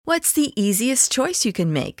What's the easiest choice you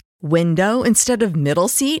can make? Window instead of middle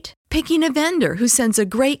seat? Picking a vendor who sends a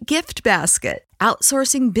great gift basket?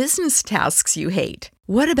 Outsourcing business tasks you hate?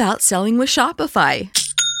 What about selling with Shopify?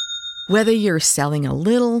 Whether you're selling a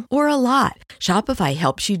little or a lot, Shopify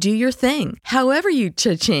helps you do your thing, however you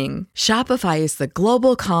cha-ching. Shopify is the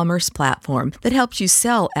global commerce platform that helps you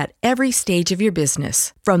sell at every stage of your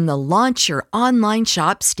business. From the launch your online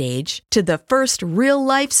shop stage to the first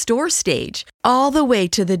real-life store stage, all the way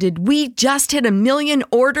to the did we just hit a million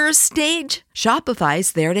orders stage.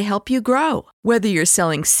 Shopify's there to help you grow. Whether you're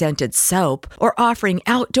selling scented soap or offering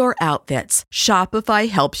outdoor outfits, Shopify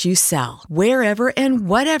helps you sell. Wherever and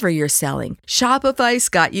whatever you're selling, Shopify's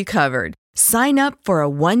got you covered. Sign up for a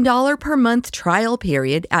 $1 per month trial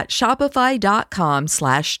period at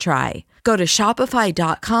shopify.com/try. Go to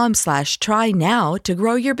shopify.com/try now to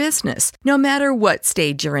grow your business, no matter what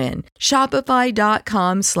stage you're in.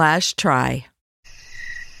 Shopify.com/try.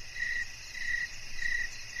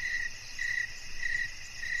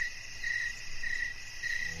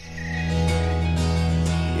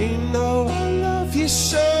 You know I love you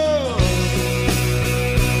so.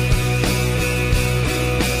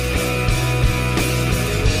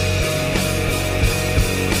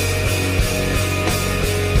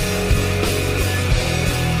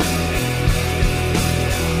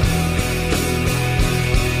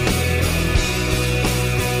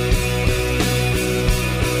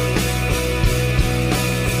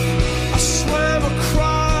 I swam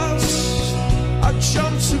across, I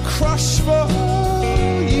jumped across for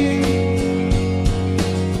you.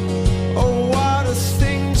 Oh, what a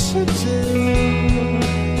thing to do.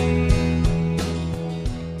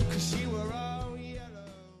 'Cause you were all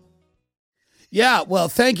yellow. Yeah, well,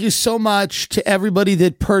 thank you so much to everybody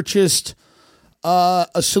that purchased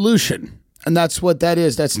a solution. And that's what that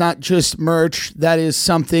is. That's not just merch. That is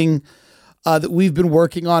something that we've been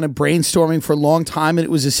working on and brainstorming for a long time. And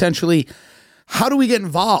it was essentially, how do we get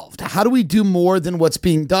involved? How do we do more than what's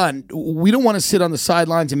being done? We don't want to sit on the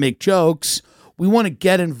sidelines and make jokes. We want to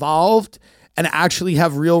get involved and actually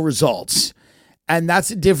have real results. And that's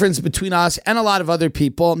the difference between us and a lot of other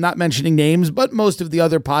people. I'm not mentioning names, but most of the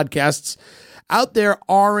other podcasts out there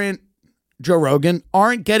aren't, Joe Rogan,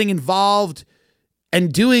 aren't getting involved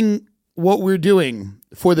and doing what we're doing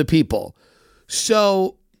for the people.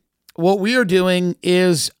 So what we are doing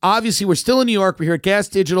is, obviously, we're still in New York. We're here at Gas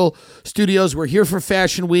Digital Studios. We're here for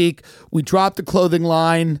Fashion Week. We dropped the clothing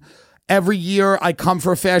line. Every year I come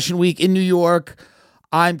for a Fashion Week in New York.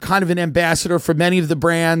 I'm kind of an ambassador for many of the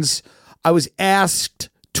brands. I was asked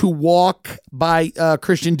to walk by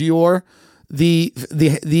Christian Dior, the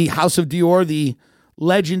House of Dior, the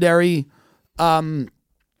legendary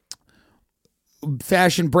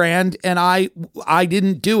fashion brand, and I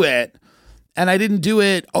didn't do it. And I didn't do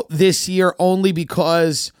it this year only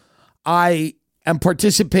because I am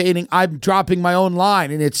participating. I'm dropping my own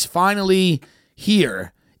line, and it's finally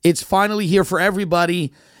here. It's finally here for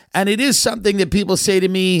everybody. And it is something that people say to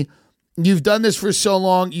me, you've done this for so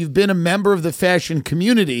long. You've been a member of the fashion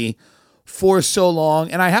community for so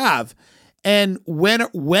long. And I have. And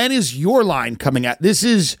when is your line coming out? This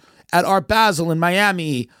is at Art Basel in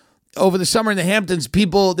Miami. Over the summer in the Hamptons,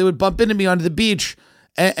 people, they would bump into me onto the beach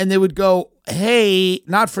and they would go, hey,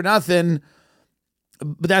 not for nothing,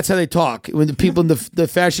 but that's how they talk. When the people in the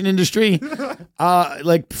fashion industry,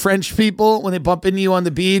 like French people, when they bump into you on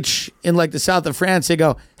the beach in like the south of France, they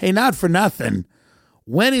go, hey, not for nothing,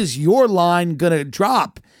 when is your line going to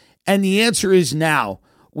drop? And the answer is now.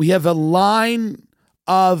 We have a line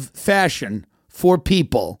of fashion for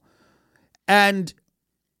people. And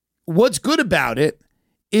what's good about it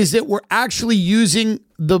is that we're actually using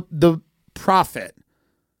the profit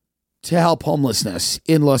to help homelessness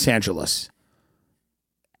in Los Angeles.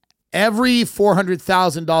 Every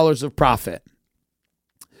 $400,000 of profit,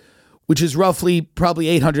 which is roughly probably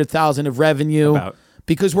 $800,000 of revenue,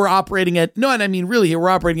 because we're operating at, no, and I mean really, we're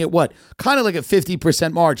operating at what? Kind of like a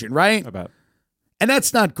 50% margin, right? About. And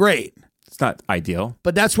that's not great. It's not ideal.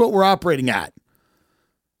 But that's what we're operating at.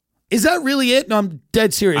 Is that really it? No, I'm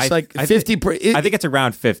dead serious. I 50. I think it's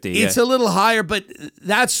around 50. It's a little higher, but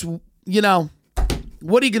that's,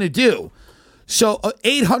 what are you going to do? So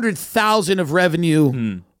 800,000 of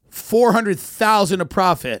revenue, 400,000 of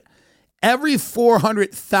profit. Every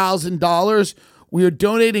 $400,000, we are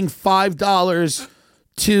donating $5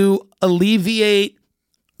 to alleviate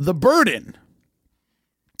the burden.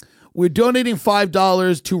 We're donating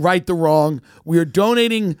 $5 to right the wrong. We are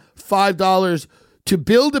donating $5 to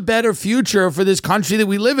build a better future for this country that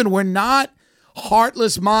we live in. We're not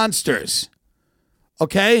heartless monsters.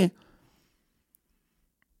 Okay?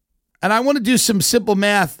 And I want to do some simple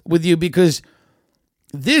math with you because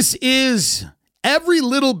This is every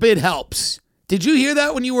little bit helps. Did you hear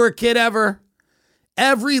that when you were a kid ever?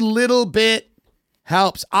 Every little bit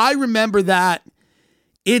helps. I remember that.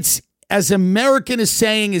 It's as American a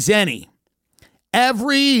saying as any.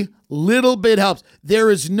 Every little bit helps. There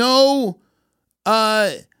is no,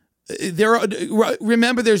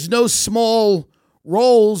 remember, there's no small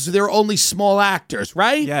roles. There are only small actors,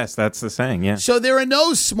 right? Yes, that's the saying, yeah. So there are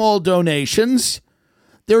no small donations.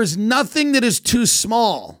 There is nothing that is too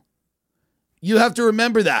small. You have to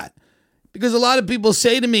remember that. Because a lot of people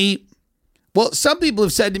say to me, well, some people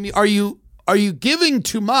have said to me, are you giving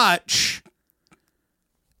too much?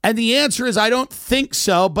 And the answer is, I don't think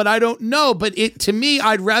so, but I don't know. But to me,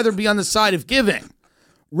 I'd rather be on the side of giving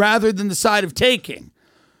rather than the side of taking.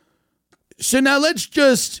 So now let's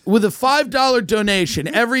just, with a $5 donation,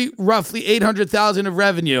 every roughly $800,000 of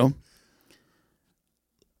revenue,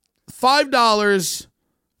 $5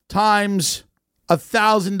 times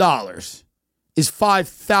 $1,000 is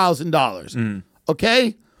 $5,000.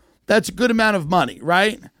 Okay? That's a good amount of money,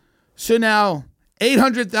 right? So now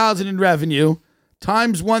 $800,000 in revenue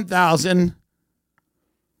times 1,000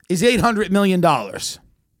 is $800 million.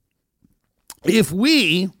 If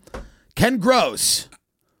we can gross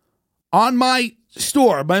on my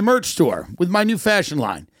store, my merch store with my new fashion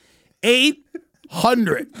line,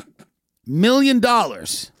 $800 million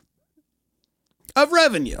of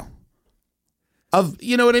revenue,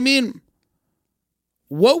 you know what I mean?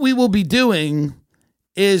 What we will be doing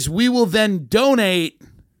is we will then donate.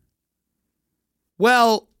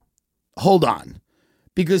 Well, hold on.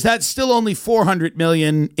 Because that's still only $400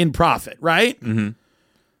 million in profit, right? Mm-hmm.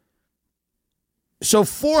 So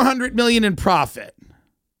 $400 million in profit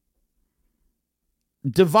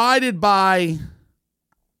divided by,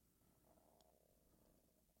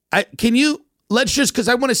 let's just, because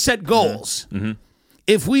I want to set goals. Mm-hmm.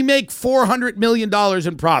 If we make $400 million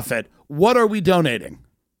in profit, what are we donating?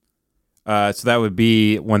 So that would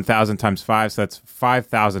be 1,000 times 5, so that's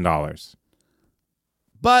 $5,000.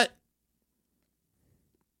 But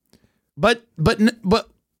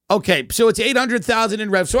okay, so it's 800,000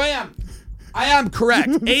 in revenue. So I am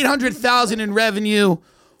correct. 800,000 in revenue.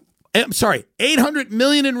 I'm sorry, 800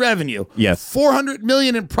 million in revenue. Yes. 400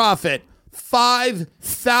 million in profit.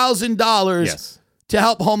 $5,000 to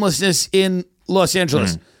help homelessness in Los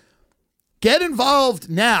Angeles. Get involved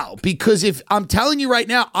now, because if I'm telling you right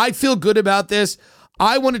now, I feel good about this.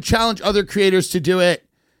 I want to challenge other creators to do it.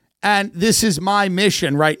 And this is my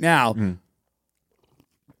mission right now. And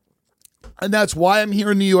that's why I'm here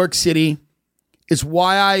in New York City. It's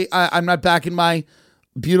why I'm not back in my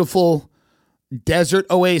beautiful desert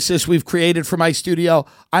oasis we've created for my studio.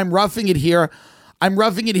 I'm roughing it here. I'm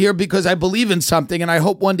roughing it here because I believe in something. And I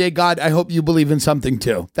hope one day, God, I hope you believe in something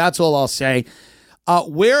too. That's all I'll say.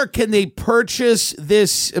 Where can they purchase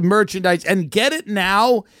this merchandise and get it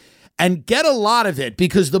now and get a lot of it?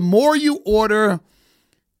 Because the more you order,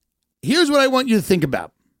 here's what I want you to think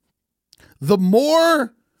about. The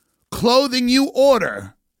more clothing you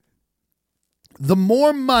order, the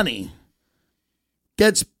more money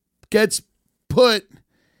gets put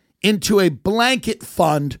into a blanket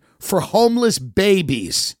fund for homeless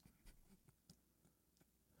babies.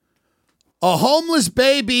 A homeless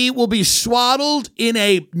baby will be swaddled in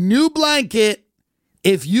a new blanket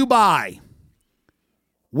if you buy.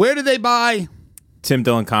 Where do they buy?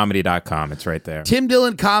 TimDillonComedy.com. It's right there.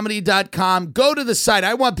 TimDillonComedy.com. Go to the site.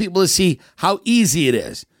 I want people to see how easy it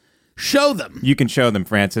is. Show them. You can show them,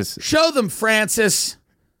 Francis. Show them, Francis.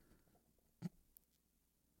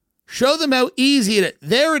 Show them how easy it is.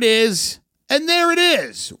 There it is. And there it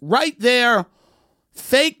is. Right there.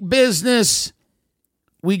 Fake business.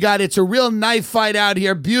 We got It's a Real Knife Fight out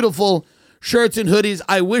here. Beautiful shirts and hoodies.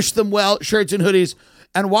 I wish them well, shirts and hoodies.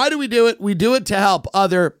 And why do we do it? We do it to help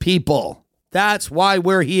other people. That's why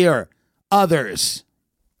we're here. Others.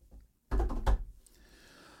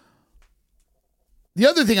 The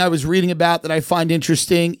other thing I was reading about that I find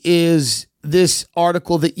interesting is this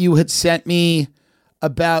article that you had sent me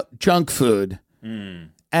about junk food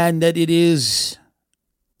and that it is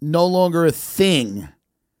no longer a thing.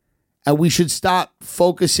 And we should stop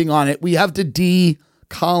focusing on it. We have to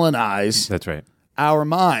decolonize That's right. our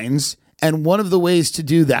minds. And one of the ways to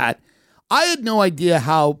do that, I had no idea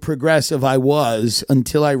how progressive I was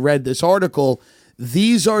until I read this article.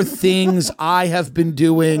 These are things I have been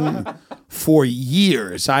doing for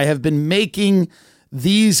years. I have been making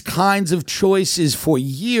these kinds of choices for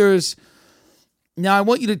years. Now, I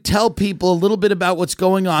want you to tell people a little bit about what's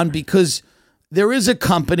going on, because there is a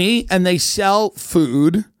company and they sell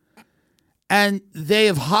food. And they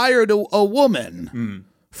have hired a woman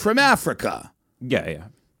from Africa Yeah.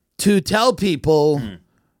 to tell people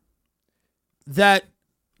that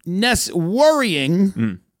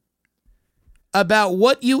worrying about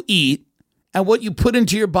what you eat and what you put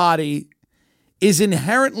into your body is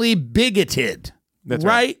inherently bigoted. That's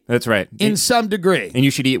right? That's right. In some degree. And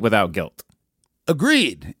you should eat without guilt.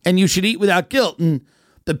 Agreed. And you should eat without guilt. And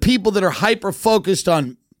the people that are hyper focused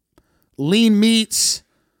on lean meats,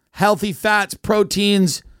 healthy fats,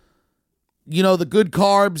 proteins, the good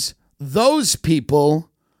carbs, those people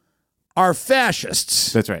are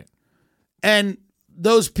fascists. That's right. And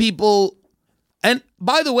those people, and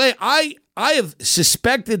by the way, I have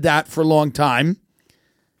suspected that for a long time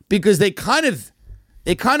because they are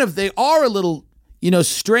a little,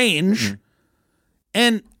 strange.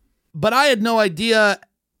 But I had no idea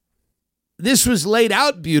this was laid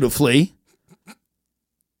out beautifully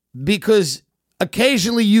because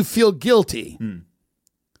occasionally you feel guilty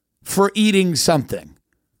for eating something.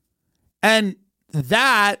 And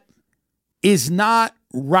that is not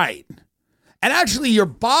right. And actually your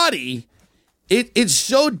body, it's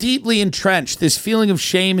so deeply entrenched, this feeling of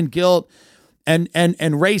shame and guilt and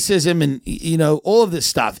racism and, all of this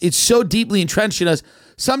stuff. It's so deeply entrenched in us.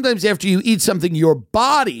 Sometimes after you eat something, your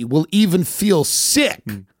body will even feel sick.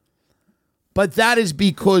 But that is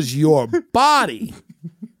because your body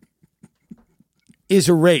is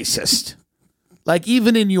a racist. Like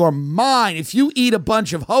even in your mind, if you eat a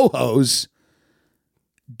bunch of ho-hos,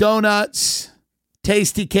 donuts,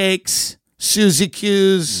 tasty cakes, Suzy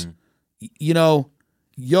Q's,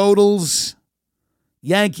 yodels,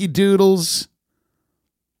 Yankee Doodles,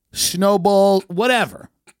 Snowball, whatever.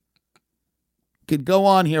 Could go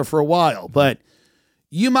on here for a while, but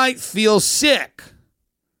you might feel sick.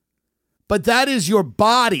 But that is your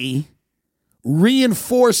body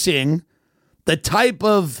reinforcing the type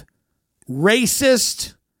of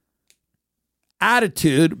racist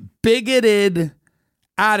attitude, bigoted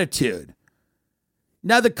attitude.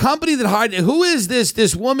 Now, the company that hired, who is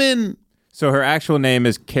this woman? So her actual name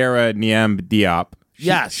is Kara Niem Diop.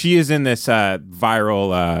 Yes. She is in this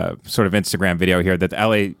viral sort of Instagram video here that the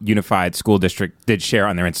LA Unified School District did share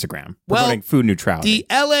on their Instagram, promoting food neutrality.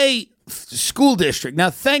 The LA School District. Now,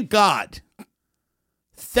 thank God.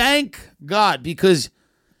 Thank God, because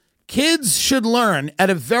kids should learn at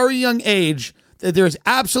a very young age that there's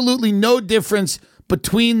absolutely no difference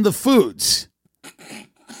between the foods.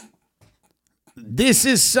 This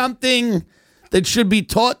is something that should be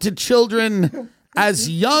taught to children as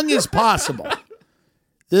young as possible.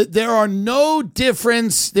 There are no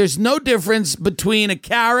difference. There's no difference between a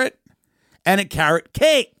carrot and a carrot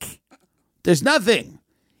cake. There's nothing.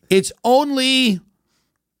 It's only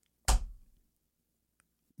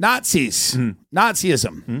Nazis,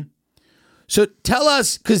 Nazism. So tell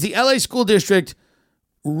us, because the LA School District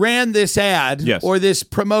ran this ad or this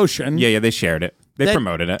promotion. Yeah, they shared it. They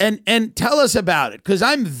promoted it. And tell us about it, because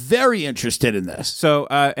I'm very interested in this. So,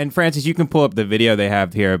 and Francis, you can pull up the video they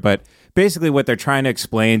have here, but basically what they're trying to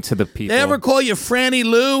explain to the people. They ever call you Franny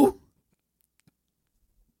Lou?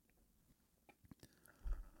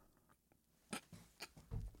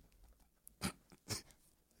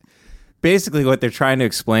 Basically what they're trying to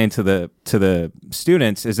explain to the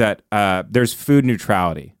students is that there's food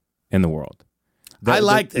neutrality in the world. I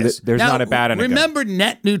like this. There's now, not a bad and a good. Remember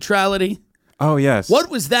net neutrality? Oh, yes.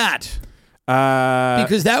 What was that?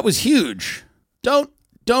 Because that was huge. Don't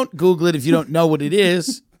Google it if you don't know what it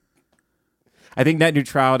is. I think net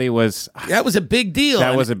neutrality was... That was a big deal.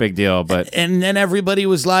 That was a big deal, but... And then everybody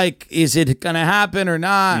was like, is it going to happen or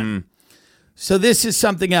not? So this is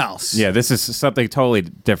something else. Yeah, this is something totally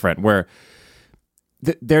different, where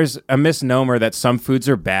there's a misnomer that some foods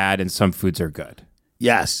are bad and some foods are good.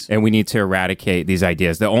 Yes. And we need to eradicate these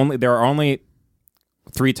ideas. There are only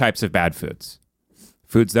 3 types of bad foods.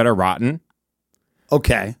 Foods that are rotten.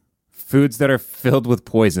 Okay. Foods that are filled with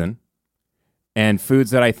poison. And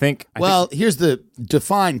foods that I think... here's the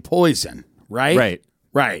define poison, right? Right.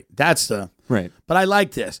 Right. That's the... Right. But I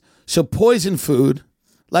like this. So poison food,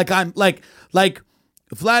 like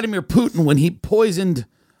Vladimir Putin when he poisoned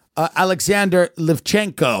Alexander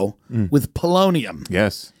Levchenko with polonium.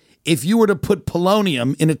 Yes. If you were to put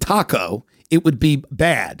polonium in a taco, it would be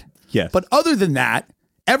bad. Yes. But other than that,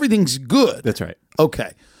 everything's good. That's right.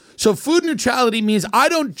 Okay. So food neutrality means I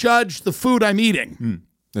don't judge the food I'm eating.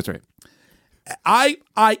 That's right. I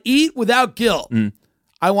eat without guilt.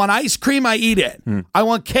 I want ice cream, I eat it. I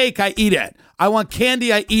want cake, I eat it. I want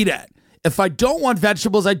candy, I eat it. If I don't want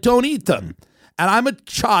vegetables, I don't eat them. And I'm a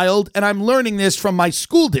child, and I'm learning this from my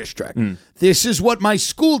school district. This is what my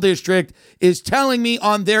school district is telling me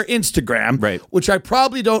on their Instagram, right, which I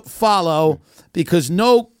probably don't follow because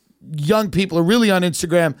no young people are really on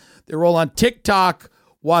Instagram. They're all on TikTok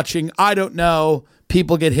watching, I don't know,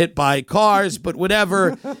 people get hit by cars, but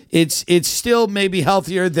whatever. It's still maybe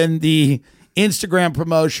healthier than the Instagram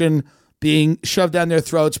promotion being shoved down their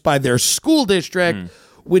throats by their school district,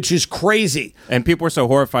 which is crazy. And people were so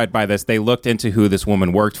horrified by this, they looked into who this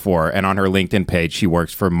woman worked for, and on her LinkedIn page, she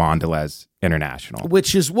works for Mondelez International.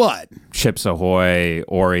 Which is what? Chips Ahoy,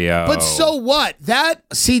 Oreo. But so what?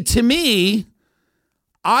 To me,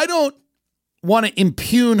 I don't want to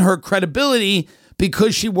impugn her credibility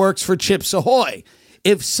because she works for Chips Ahoy.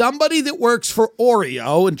 If somebody that works for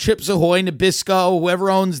Oreo and Chips Ahoy, Nabisco, whoever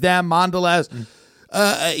owns them, Mondelez,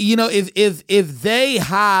 if they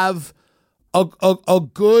have a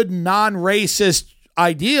good non-racist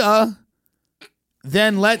idea,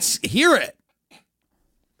 then let's hear it.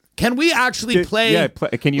 Can we actually play? Yeah,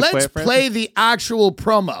 can you let's play the actual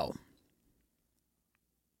promo.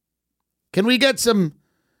 Can we get some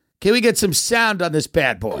sound on this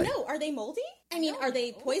bad boy? Oh, no, are they moldy? I mean, are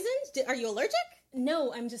they poisoned? Are you allergic?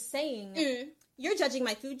 No, I'm just saying. You're judging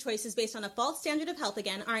my food choices based on a false standard of health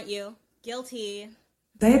again, aren't you? Guilty.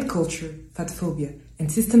 Diet culture, fat phobia,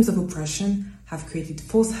 and systems of oppression have created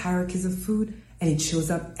false hierarchies of food, and it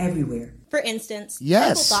shows up everywhere. For instance,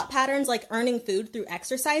 Yes. simple thought patterns like earning food through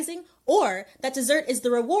exercising, or that dessert is the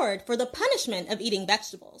reward for the punishment of eating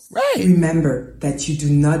vegetables. Right. Remember that you do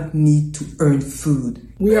not need to earn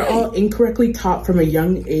food. We are all incorrectly taught from a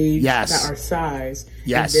young age Yes. that our size,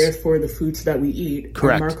 Yes. and therefore the foods that we eat,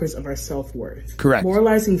 Correct. are markers of our self-worth. Correct.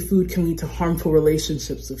 Moralizing food can lead to harmful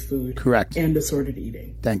relationships with food. Correct. And disordered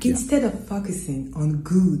eating. Thank you. Instead of focusing on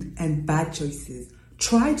good and bad choices,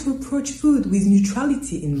 try to approach food with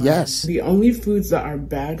neutrality in mind. Yes. The only foods that are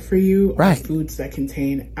bad for you are Right. foods that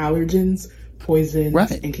contain allergens, poisons,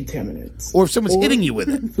 Right. and contaminants. Or if someone's hitting you with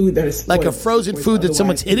it. Food that is Like a spoiled frozen or food that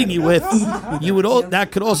someone's otherwise hitting you with, that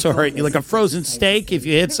could also hurt you. Like a frozen steak if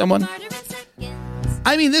you hit someone.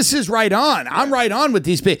 I mean, this is right on. I'm right on with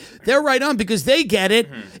these people. They're right on because they get it.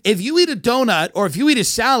 If you eat a donut or if you eat a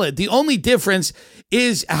salad, the only difference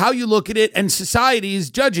is how you look at it and society is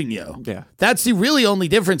judging you. Yeah. That's the really only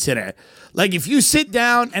difference in it. Like if you sit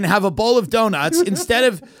down and have a bowl of donuts instead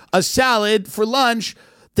of a salad for lunch,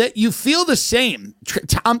 that you feel the same.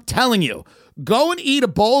 I'm telling you. Go and eat a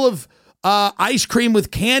bowl of ice cream with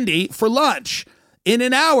candy for lunch. In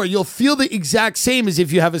an hour, you'll feel the exact same as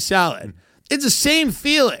if you have a salad. It's the same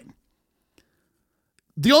feeling.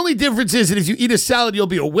 The only difference is that if you eat a salad, you'll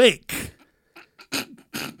be awake.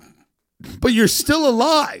 But you're still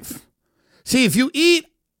alive. See, if you eat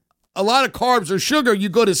a lot of carbs or sugar, you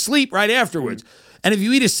go to sleep right afterwards. And if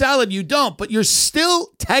you eat a salad, you don't. But you're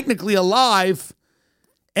still technically alive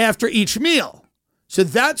after each meal. So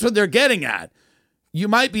that's what they're getting at. You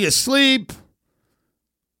might be asleep,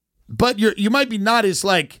 but you might be not as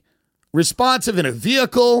like responsive in a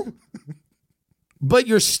vehicle, but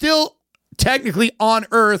you're still technically on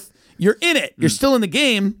Earth. You're in it. You're still in the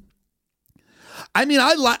game. I mean,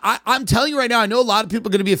 I'm telling you right now, I know a lot of people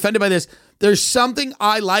are going to be offended by this. There's something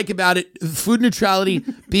I like about it, food neutrality,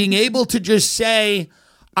 being able to just say,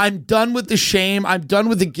 I'm done with the shame. I'm done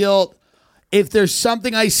with the guilt. If there's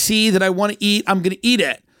something I see that I want to eat, I'm going to eat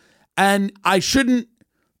it. And I shouldn't,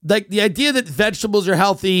 like the idea that vegetables are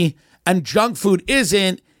healthy and junk food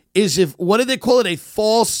isn't, is if, what do they call it? A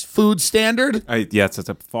false food standard? Yes, it's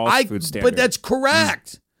a false food standard. But that's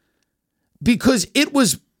correct. Because it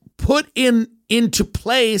was put into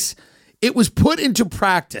place. It was put into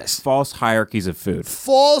practice. False hierarchies of food.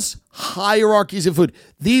 False hierarchies of food.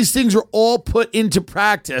 These things are all put into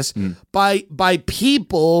practice by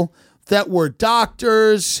people that were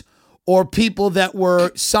doctors or people that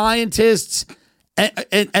were scientists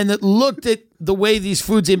and that looked at the way these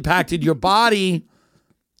foods impacted your body,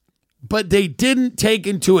 but they didn't take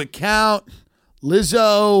into account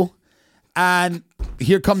Lizzo and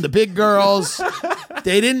here come the big girls.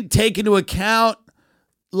 They didn't take into account,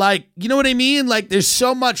 like, you know what I mean? Like, there's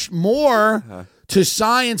so much more to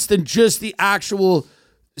science than just the actual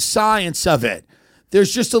science of it.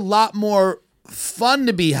 There's just a lot more fun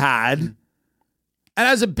to be had. And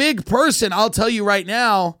as a big person, I'll tell you right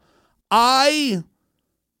now, I'm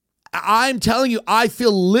telling you, I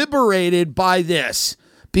feel liberated by this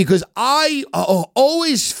because I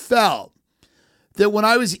always felt that when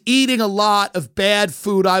I was eating a lot of bad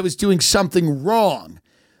food, I was doing something wrong.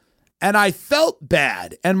 And I felt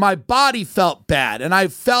bad, and my body felt bad, and I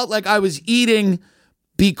felt like I was eating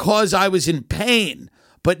because I was in pain.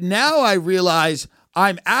 But now I realize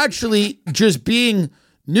I'm actually just being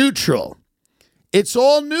neutral. It's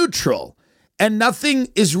all neutral, and nothing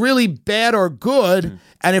is really bad or good.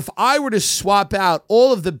 And if I were to swap out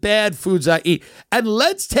all of the bad foods I eat, and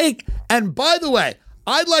by the way,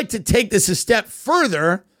 I'd like to take this a step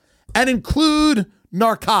further and include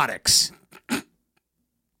narcotics.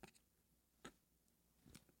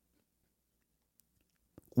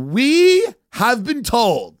 We have been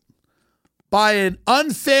told by an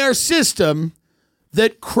unfair system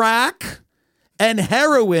that crack and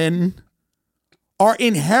heroin are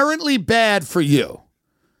inherently bad for you.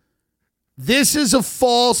 This is a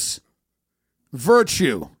false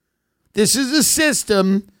virtue. This is a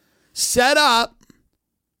system set up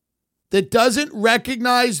that doesn't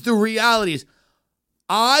recognize the realities.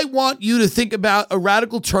 I want you to think about a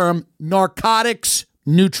radical term, narcotics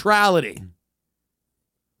neutrality.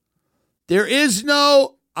 There is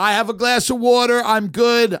no, I have a glass of water, I'm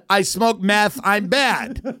good, I smoke meth, I'm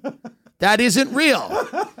bad. That isn't real.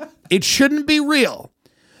 It shouldn't be real.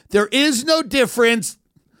 There is no difference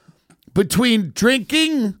between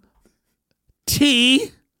drinking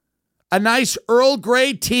tea, a nice Earl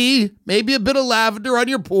Grey tea, maybe a bit of lavender on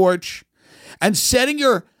your porch, and setting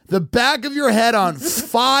the back of your head on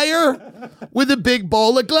fire with a big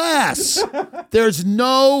bowl of glass. There's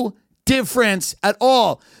no difference at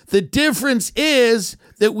all. The difference is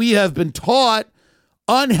that we have been taught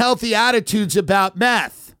unhealthy attitudes about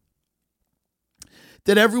meth.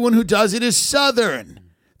 That everyone who does it is Southern.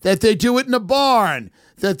 That they do it in a barn.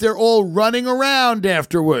 That they're all running around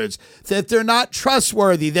afterwards. That they're not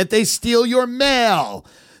trustworthy. That they steal your mail.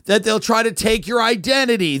 That they'll try to take your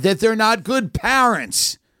identity. That they're not good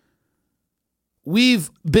parents. We've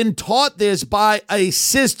been taught this by a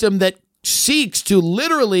system that seeks to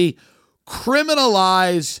literally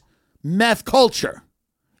criminalize meth culture.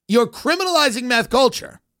 You're criminalizing meth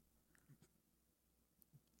culture,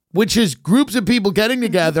 which is groups of people getting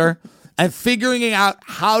together and figuring out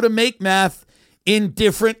how to make meth in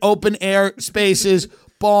different open air spaces,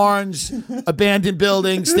 barns, abandoned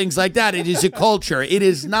buildings, things like that. It is a culture. It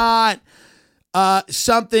is not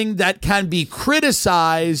something that can be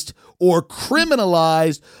criticized or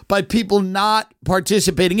criminalized by people not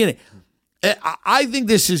participating in it. I think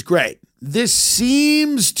this is great. This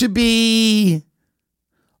seems to be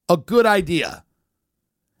a good idea.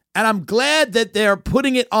 And I'm glad that they're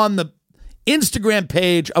putting it on the Instagram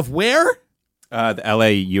page of where? The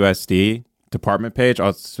LAUSD department page. It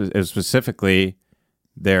was specifically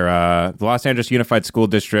their the Los Angeles Unified School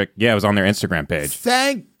District. Yeah, it was on their Instagram page.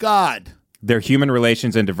 Thank God. Their Human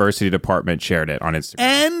Relations and Diversity Department shared it on Instagram.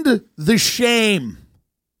 End the shame.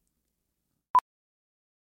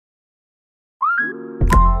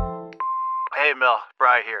 Hey, Mel,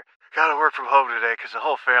 Bri here. Gotta work from home today because the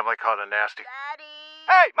whole family caught a nasty... Daddy!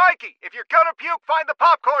 Hey, Mikey, if you're gonna puke, find the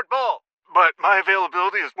popcorn bowl! But my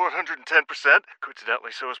availability is 110%.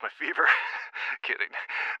 Coincidentally, so is my fever. Kidding.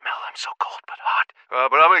 Mel, I'm so cold but hot.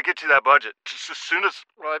 But I'm gonna get you that budget just as soon as...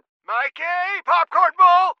 Mikey, popcorn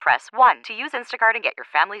bowl! Press 1 to use Instacart and get your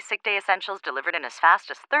family's sick day essentials delivered in as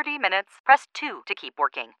fast as 30 minutes. Press 2 to keep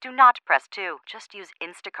working. Do not press 2. Just use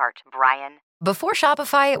Instacart, Brian. Before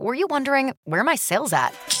Shopify, were you wondering, where are my sales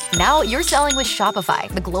at? Now you're selling with Shopify,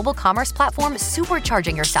 the global commerce platform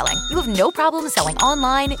supercharging your selling. You have no problem selling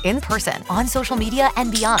online, in person, on social media,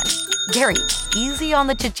 and beyond. Gary, easy on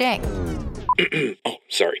the cha-ching. Oh,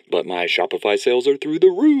 sorry, but my Shopify sales are through the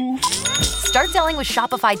roof. Start selling with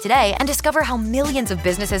Shopify today and discover how millions of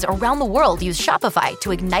businesses around the world use Shopify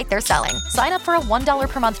to ignite their selling. Sign up for a $1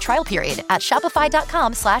 per month trial period at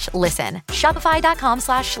shopify.com/listen.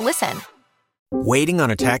 Shopify.com/listen. Waiting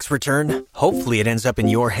on a tax return? Hopefully it ends up in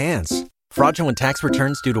your hands. Fraudulent tax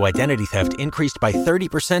returns due to identity theft increased by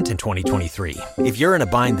 30% in 2023. If you're in a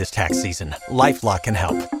bind this tax season, LifeLock can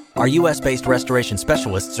help. Our U.S.-based restoration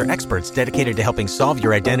specialists are experts dedicated to helping solve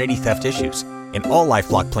your identity theft issues. And all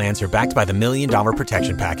LifeLock plans are backed by the $1 Million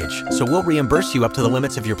Protection Package. So we'll reimburse you up to the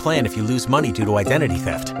limits of your plan if you lose money due to identity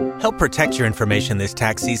theft. Help protect your information this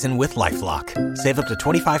tax season with LifeLock. Save up to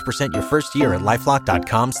 25% your first year at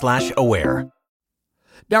LifeLock.com/aware.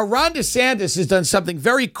 Now, Ron DeSantis has done something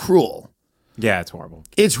very cruel. Yeah, it's horrible.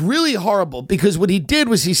 It's really horrible because what he did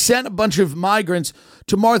was he sent a bunch of migrants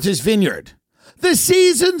to Martha's Vineyard. The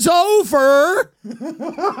season's over.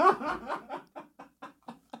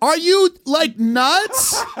 Are you like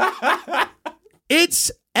nuts?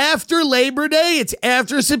 It's after Labor Day. It's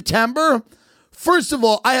after September. First of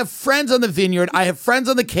all, I have friends on the Vineyard. I have friends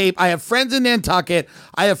on the Cape. I have friends in Nantucket.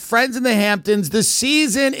 I have friends in the Hamptons. The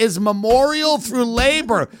season is Memorial through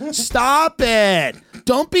Labor. Stop it.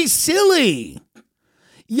 Don't be silly.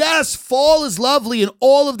 Yes, fall is lovely in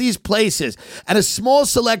all of these places, and a small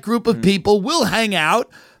select group of people will hang out,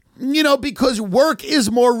 you know, because work is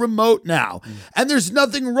more remote now. And there's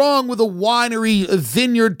nothing wrong with a winery, a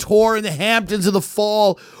vineyard tour in the Hamptons in the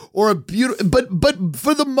fall, or a beautiful, but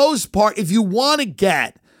for the most part, if you want to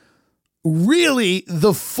get really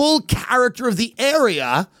the full character of the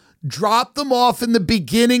area, drop them off in the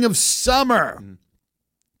beginning of summer.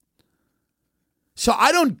 So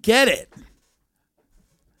I don't get it.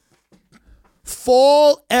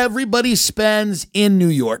 Fall, everybody spends in New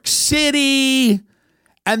York City.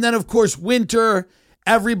 And then, of course, winter,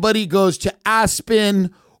 everybody goes to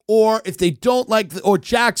Aspen, or if they don't like, or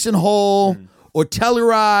Jackson Hole, or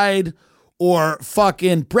Telluride, or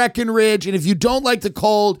fucking Breckenridge. And if you don't like the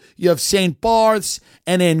cold, you have St. Barth's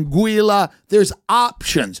and Anguilla. There's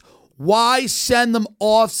options. Why send them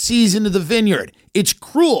off season to the Vineyard? It's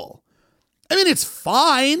cruel. I mean, it's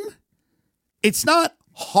fine. It's not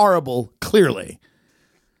horrible, clearly.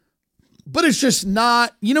 But it's just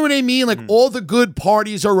not, you know what I mean? Like all the good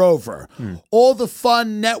parties are over. All the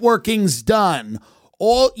fun networking's done.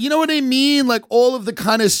 All, you know what I mean? Like all of the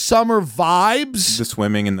kind of summer vibes. The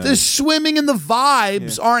swimming and the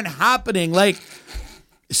vibes aren't happening. Like,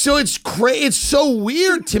 so it's crazy. It's so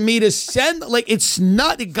weird to me to send, like, it's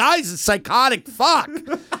not, guys, it's psychotic fuck.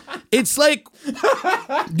 It's like,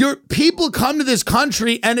 your people come to this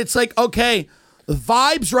country and it's like, okay, the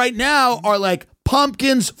vibes right now are like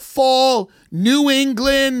pumpkins, fall, New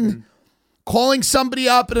England, calling somebody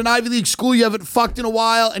up at an Ivy League school you haven't fucked in a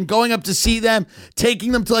while and going up to see them,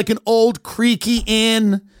 taking them to like an old creaky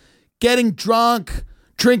inn, getting drunk,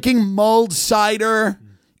 drinking mulled cider,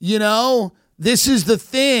 you know? This is the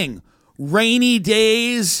thing. Rainy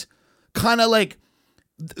days, kind of like,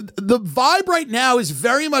 the vibe right now is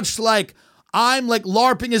very much like I'm like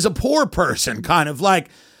LARPing as a poor person, kind of like,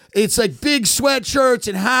 it's like big sweatshirts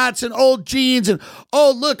and hats and old jeans and,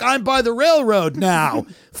 oh, look, I'm by the railroad now.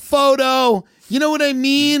 Photo, you know what I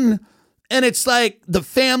mean? And it's like the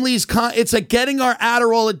family's, it's like getting our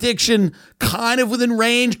Adderall addiction kind of within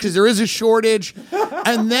range because there is a shortage.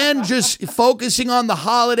 And then just focusing on the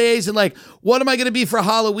holidays and like, what am I going to be for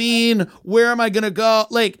Halloween? Where am I going to go?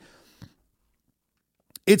 Like,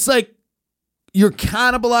 it's like you're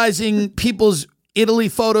cannibalizing people's Italy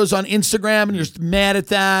photos on Instagram and you're mad at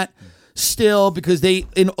that still because they,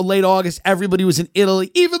 in late August, everybody was in Italy,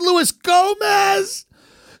 even Luis Gomez.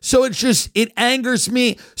 So it's just, it angers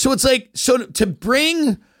me. So it's like, so to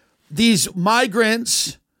bring these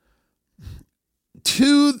migrants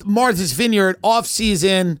to Martha's Vineyard off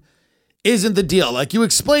season isn't the deal. Like you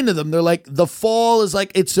explain to them, they're like, the fall is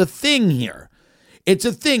like, it's a thing here. It's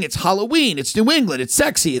a thing. It's Halloween. It's New England. It's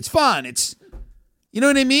sexy. It's fun. It's, you know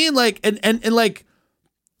what I mean? Like, and like,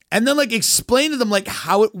 and then like explain to them like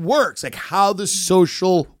how it works, like how the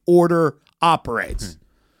social order operates.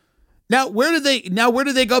 Now, where do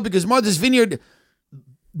they go? Because Martha's Vineyard,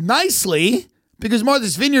 nicely, because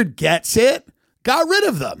Martha's Vineyard gets it, got rid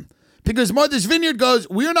of them. Because Martha's Vineyard goes,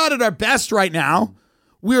 we're not at our best right now.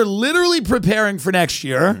 We're literally preparing for next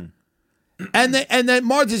year. And then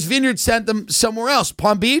Martha's Vineyard sent them somewhere else.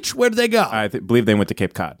 Palm Beach, where did they go? I believe they went to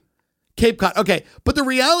Cape Cod. Cape Cod, okay. But the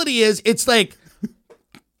reality is, it's like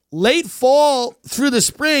late fall through the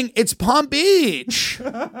spring, it's Palm Beach.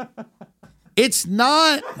 It's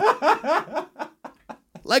not,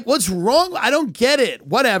 like, what's wrong? I don't get it.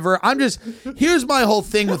 Whatever. Here's my whole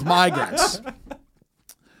thing with migrants.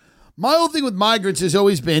 My whole thing with migrants has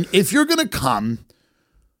always been, if you're going to come,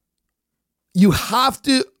 you have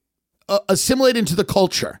to assimilate into the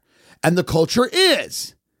culture. And the culture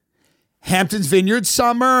is Hamptons Vineyard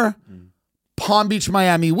summer, Palm Beach,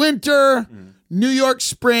 Miami winter, New York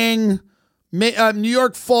spring, New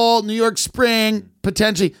York fall, New York spring,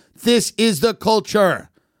 potentially. This is the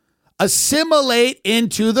culture. Assimilate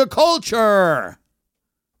into the culture.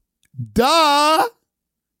 Duh.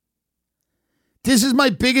 This is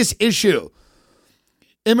my biggest issue.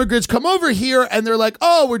 Immigrants come over here and they're like,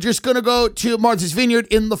 oh, we're just going to go to Martha's Vineyard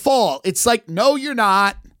in the fall. It's like, no, you're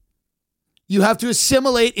not. You have to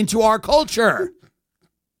assimilate into our culture.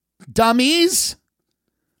 Dummies.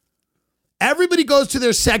 Everybody goes to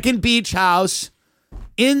their second beach house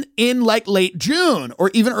in like late June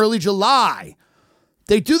or even early July.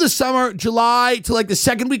 They do the summer, July to like the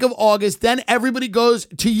second week of August. Then everybody goes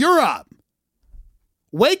to Europe.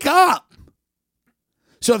 Wake up.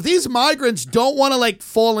 So if these migrants don't want to like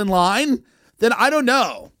fall in line, then I don't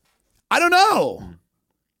know.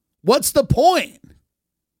 What's the point?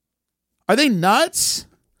 Are they nuts?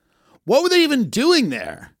 What were they even doing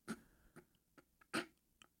there?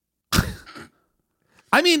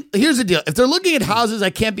 I mean, here's the deal. If they're looking at houses, I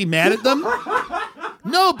can't be mad at them.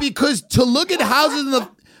 No, because to look at houses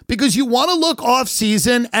because you want to look off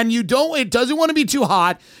season and it doesn't want to be too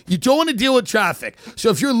hot. You don't want to deal with traffic. So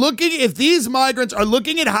if these migrants are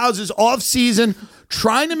looking at houses off season,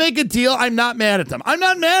 trying to make a deal, I'm not mad at them. I'm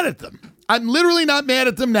not mad at them. I'm literally not mad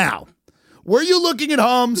at them now. Were you looking at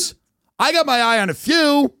homes? I got my eye on a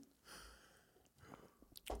few.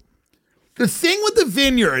 The thing with the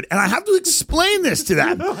vineyard, and I have to explain this to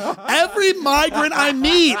them. Every migrant I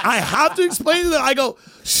meet, I have to explain to them. I go,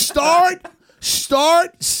 start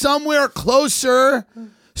somewhere closer.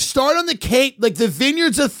 Start on the Cape. Like, the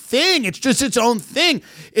vineyard's a thing. It's just its own thing.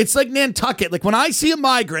 It's like Nantucket. Like, when I see a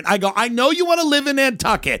migrant, I go, I know you want to live in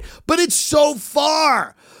Nantucket, but it's so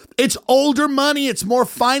far. It's older money. It's more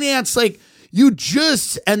finance. Like, you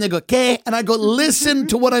just, and they go, okay. And I go, listen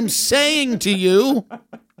to what I'm saying to you.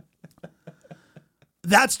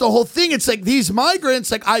 That's the whole thing. It's like these migrants,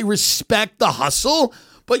 like, I respect the hustle,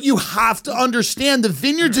 but you have to understand the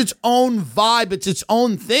vineyard's its own vibe. It's its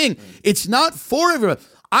own thing. It's not for everyone.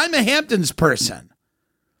 I'm a Hamptons person.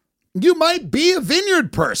 You might be a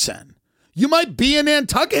vineyard person. You might be a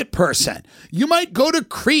Nantucket person. You might go to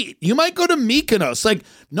Crete. You might go to Mykonos. Like,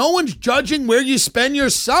 no one's judging where you spend your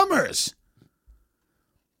summers.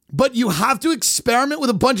 But you have to experiment with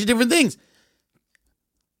a bunch of different things.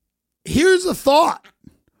 Here's a thought.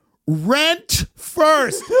 Rent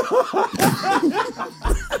first.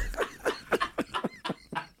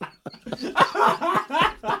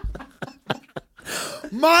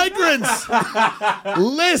 Migrants,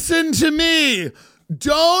 listen to me.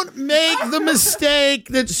 Don't make the mistake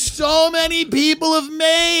that so many people have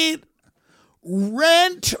made.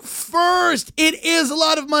 Rent first. It is a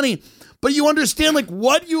lot of money. But you understand, like,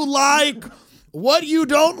 what you like, what you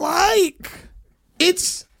don't like.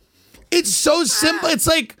 It's so simple. It's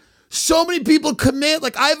like so many people commit.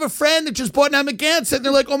 Like, I have a friend that just bought in Amagansett, and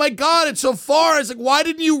they're like, oh my God, it's so far. It's like, why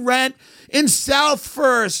didn't you rent in South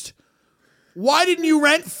first? Why didn't you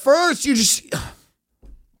rent first? You just...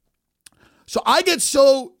 So I get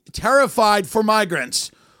so terrified for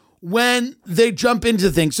migrants when they jump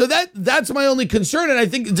into things. So that's my only concern. And I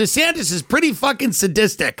think DeSantis is pretty fucking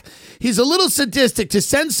sadistic. He's a little sadistic to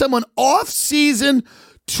send someone off season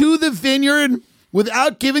to the vineyard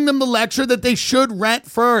without giving them the lecture that they should rent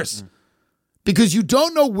first. Because you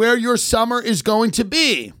don't know where your summer is going to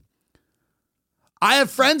be. I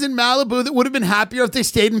have friends in Malibu that would have been happier if they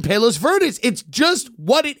stayed in Palos Verdes. It's just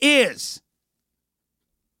what it is.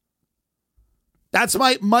 That's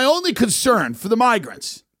my only concern for the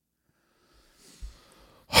migrants.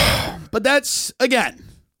 But that's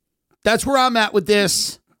where I'm at with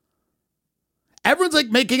this. Everyone's like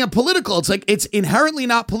making it political. It's like, it's inherently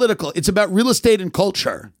not political. It's about real estate and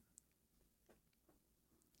culture.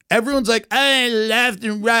 Everyone's like, hey, left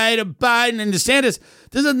and right of Biden and DeSantis.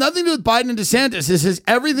 This has nothing to do with Biden and DeSantis. This has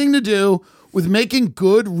everything to do with making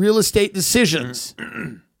good real estate decisions.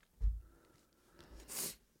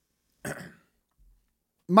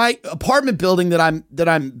 My apartment building that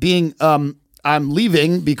I'm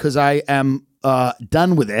leaving because I am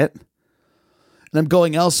done with it and I'm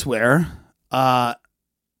going elsewhere, has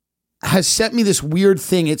sent me this weird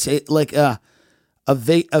thing. It's a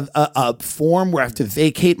form where I have to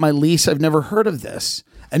vacate my lease. I've never heard of this.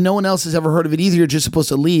 And no one else has ever heard of it either. You're just supposed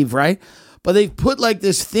to leave, right? But they've put like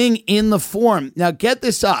this thing in the form. Now get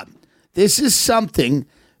this up. This is something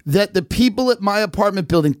that the people at my apartment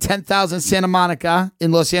building, 10,000 Santa Monica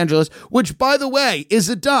in Los Angeles, which, by the way, is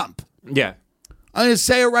a dump. Yeah. I'm going to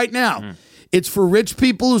say it right now. It's for rich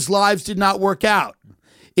people whose lives did not work out.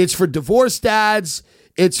 It's for divorced dads.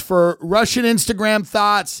 It's for Russian Instagram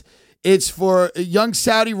thoughts. It's for young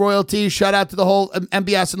Saudi royalty. Shout out to the whole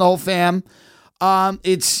MBS and the whole fam.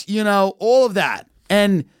 It's, all of that.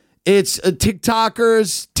 And it's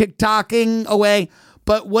TikTokers TikToking away.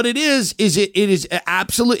 But what it is it is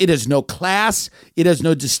absolute. It has no class. It has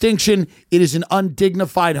no distinction. It is an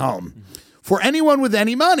undignified home. For anyone with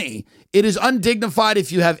any money, it is undignified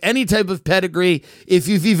if you have any type of pedigree, if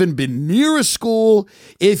you've even been near a school,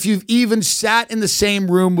 if you've even sat in the same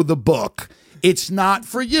room with a book. It's not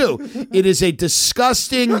for you. It is a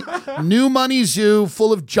disgusting new money zoo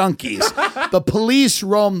full of junkies. The police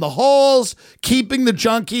roam the halls, keeping the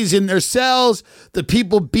junkies in their cells. The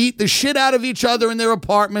people beat the shit out of each other in their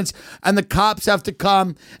apartments, and the cops have to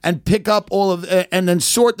come and pick up all of and then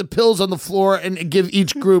sort the pills on the floor and give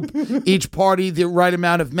each group, each party the right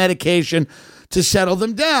amount of medication to settle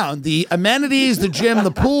them down. The amenities, the gym,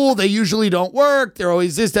 the pool, they usually don't work. They're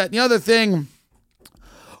always this, that, and the other thing.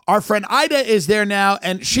 Our friend Ida is there now,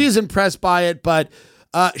 and she's impressed by it, but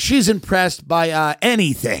she's impressed by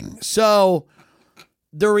anything. So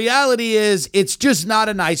the reality is it's just not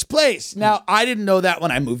a nice place. Now, I didn't know that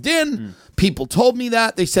when I moved in. People told me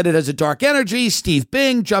that. They said it has a dark energy. Steve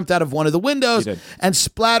Bing jumped out of one of the windows and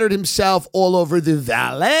splattered himself all over the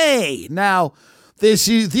valet. Now,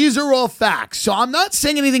 These are all facts. So I'm not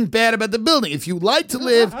saying anything bad about the building. If you like to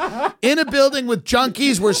live in a building with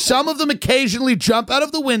junkies where some of them occasionally jump out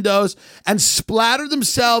of the windows and splatter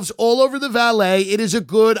themselves all over the valet, it is a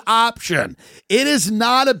good option. It is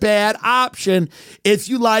not a bad option if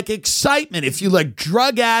you like excitement, if you like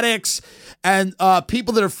drug addicts and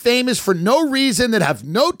people that are famous for no reason, that have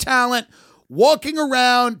no talent, walking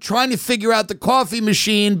around trying to figure out the coffee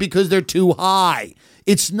machine because they're too high.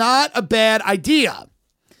 It's not a bad idea.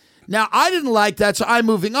 Now, I didn't like that, so I'm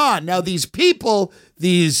moving on. Now, these people at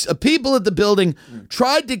the building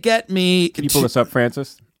tried to get me... Can you pull this up,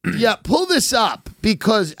 Francis? Yeah, pull this up,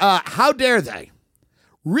 because how dare they?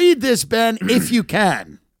 Read this, Ben, if you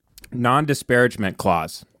can. Non-disparagement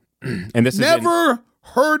clause. And this Never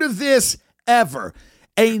heard of this ever.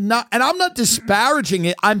 And I'm not disparaging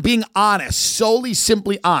it. I'm being honest,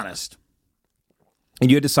 simply honest. And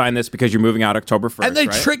you had to sign this because you're moving out October 1st, and they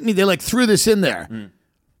right? tricked me. They threw this in there.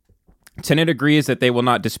 Tenant agrees that they will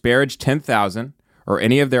not disparage 10,000 or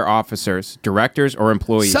any of their officers, directors, or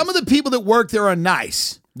employees. Some of the people that work there are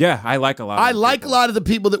nice. Yeah, I like a lot. I like a lot of the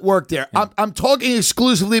people that work there. Yeah. I'm talking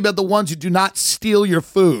exclusively about the ones who do not steal your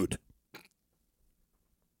food.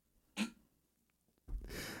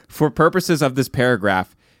 For purposes of this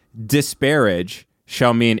paragraph, disparage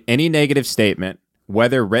shall mean any negative statement,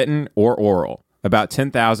 whether written or oral, about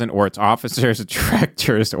 10,000 or its officers,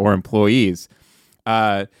 directors, or employees.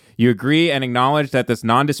 You agree and acknowledge that this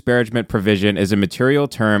non-disparagement provision is a material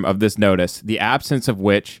term of this notice, the absence of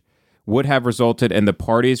which would have resulted in the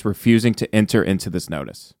parties refusing to enter into this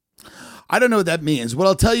notice. I don't know what that means. What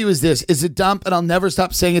I'll tell you is this. It's a dump, and I'll never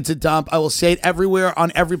stop saying it's a dump. I will say it everywhere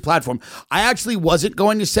on every platform. I actually wasn't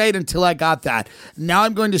going to say it until I got that. Now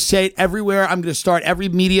I'm going to say it everywhere. I'm going to start every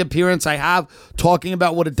media appearance I have talking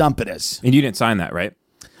about what a dump it is. And you didn't sign that, right?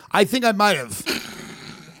 I think I might have.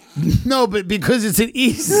 No, but because it's an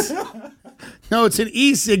No, it's an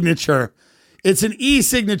e-signature. It's an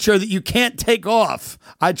e-signature that you can't take off.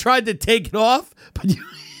 I tried to take it off, but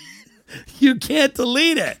you can't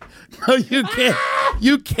delete it. No, you can't.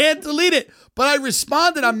 You can't delete it. But I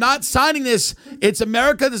responded, I'm not signing this. It's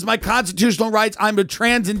America. This is my constitutional rights. I'm a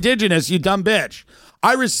trans indigenous, you dumb bitch.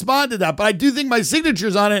 I responded to that, but I do think my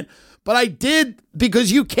signature's on it. But I did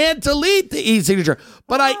because you can't delete the e-signature.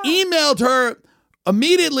 But I emailed her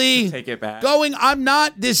immediately take it back, going,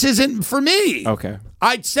 this isn't for me. Okay.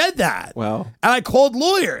 I said that. Well. And I called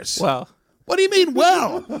lawyers. Well. What do you mean,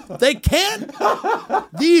 well? They can't.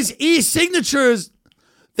 These e-signatures,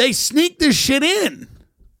 they sneak this shit in.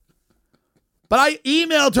 But I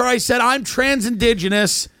emailed her. I said, I'm trans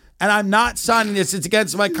indigenous and I'm not signing this. It's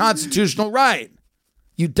against my constitutional right.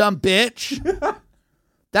 You dumb bitch.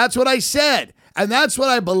 That's what I said. And that's what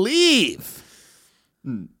I believe.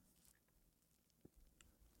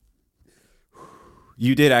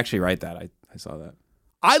 You did actually write that. I saw that.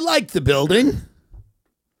 I like the building.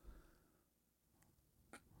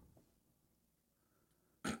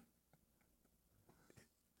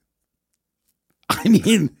 I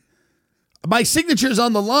mean, my signature's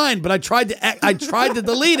on the line, but I tried to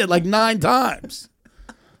delete it like 9 times.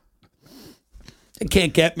 They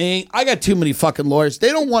can't get me. I got too many fucking lawyers. They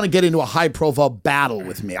don't want to get into a high-profile battle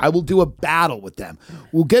with me. I will do a battle with them.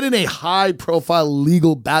 We'll get in a high-profile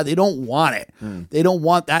legal battle. They don't want it. They don't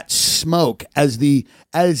want that smoke, as the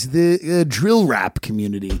drill rap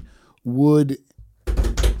community would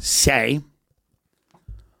say.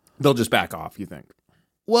 They'll just back off, you think?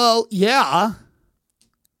 Well, yeah.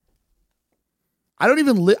 I don't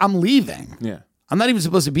even I'm leaving. Yeah. I'm not even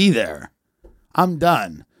supposed to be there. I'm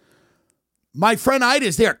done. My friend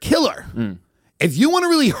Ida's there, killer. If you want to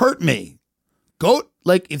really hurt me, go,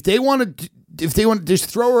 like, if they want to just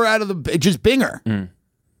throw her out of the, just bing her.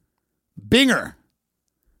 Bing her.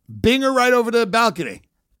 Bing her right over to the balcony.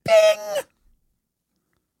 Bing.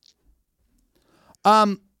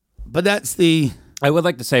 But that's the... I would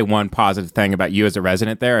like to say one positive thing about you as a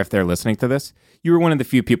resident there, if they're listening to this. You were one of the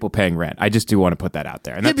few people paying rent. I just do want to put that out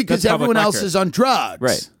there. And yeah, because everyone else is on drugs.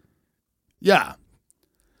 Right. Yeah.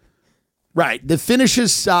 Right. The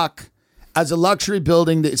finishes suck. As a luxury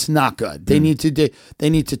building, it's not good. They need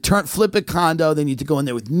to flip a condo. They need to go in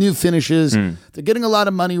there with new finishes. They're getting a lot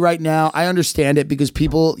of money right now. I understand it because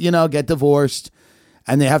people, get divorced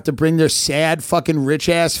and they have to bring their sad fucking rich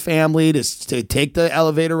ass family to take the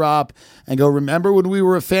elevator up and go, remember when we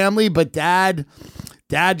were a family? But dad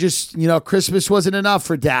just, Christmas wasn't enough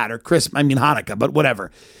for dad, or Hanukkah, but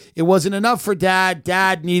whatever. It wasn't enough for dad.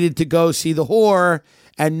 Dad needed to go see the whore.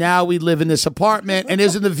 And now we live in this apartment. And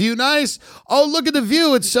isn't the view nice? Oh, look at the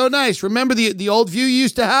view. It's so nice. Remember the old view you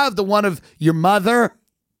used to have? The one of your mother?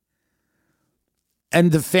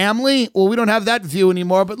 And the family, well, we don't have that view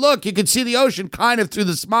anymore. But look, you can see the ocean kind of through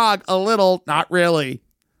the smog a little, not really.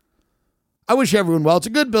 I wish everyone well. It's a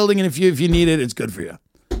good building, and if you need it, it's good for you.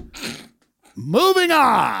 Moving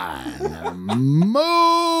on.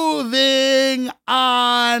 Moving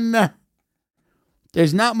on.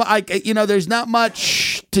 There's not there's not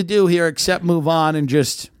much to do here except move on and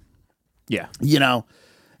just,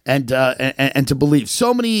 and to believe.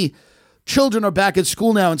 So many children are back at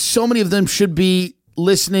school now, and so many of them should be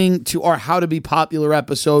listening to our How to Be Popular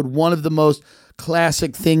episode, one of the most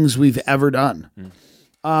classic things we've ever done.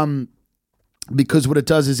 Because what it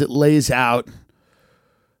does is it lays out.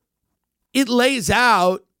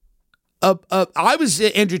 I was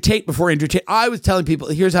Andrew Tate before Andrew Tate. I was telling people,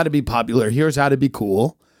 here's how to be popular. Here's how to be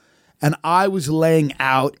cool. And I was laying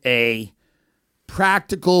out a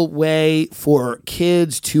practical way for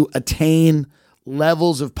kids to attain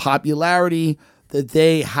levels of popularity that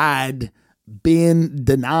they had been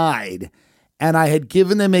denied. And I had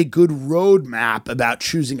given them a good roadmap about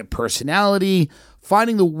choosing a personality,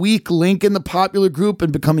 finding the weak link in the popular group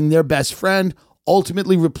and becoming their best friend,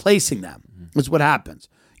 ultimately replacing them. That's what happens.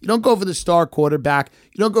 You don't go for the star quarterback.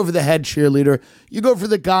 You don't go for the head cheerleader. You go for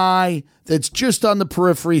the guy that's just on the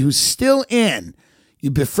periphery who's still in.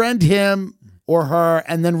 You befriend him or her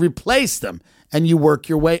and then replace them, and you work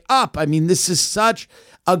your way up. I mean, this is such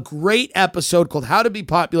a great episode called How to Be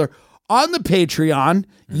Popular on the Patreon.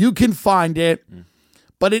 You can find it,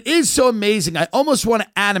 but it is so amazing. I almost want to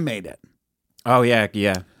animate it. Oh, yeah.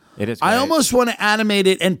 It is great. I almost want to animate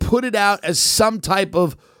it and put it out as some type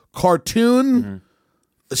of cartoon,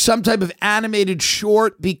 some type of animated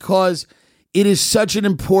short, because it is such an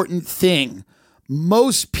important thing.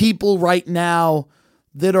 Most people right now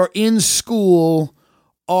that are in school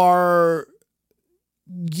are,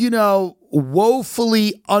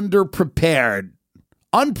 woefully unprepared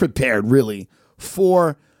really,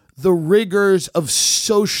 for the rigors of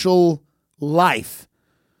social life.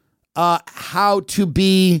 How to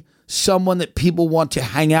be someone that people want to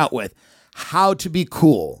hang out with, how to be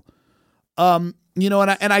cool. And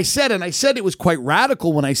I said it was quite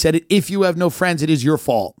radical when I said it. If you have no friends, it is your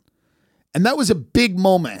fault. And that was a big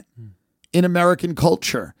moment in American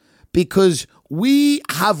culture, because we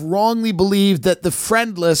have wrongly believed that the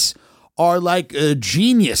friendless are like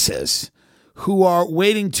geniuses who are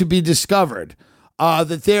waiting to be discovered,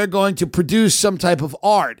 that they're going to produce some type of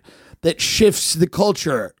art that shifts the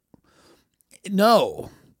culture. No.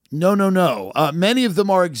 Many of them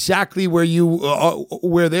are exactly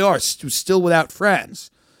where they are, still without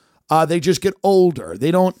friends. They just get older.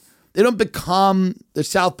 They don't become the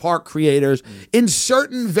South Park creators. In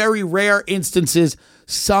certain very rare instances,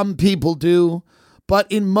 some people do, but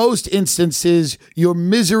in most instances, your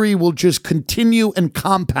misery will just continue and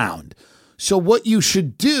compound. So what you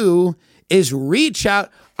should do is reach out.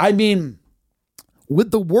 I mean,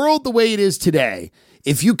 with the world the way it is today,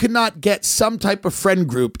 if you cannot get some type of friend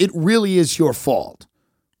group, it really is your fault.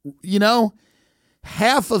 90%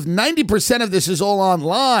 of this is all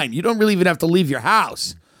online. You don't really even have to leave your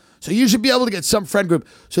house. So you should be able to get some friend group.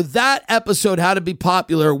 So that episode, How to Be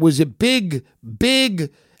Popular, was a big,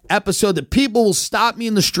 big episode that people will stop me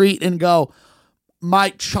in the street and go,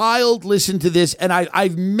 my child listened to this, and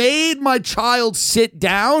I've made my child sit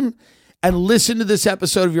down and listen to this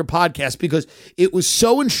episode of your podcast because it was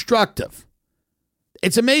so instructive.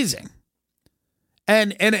 It's amazing.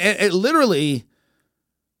 And it literally,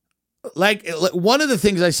 like, one of the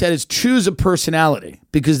things I said is choose a personality,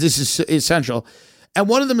 because this is essential. And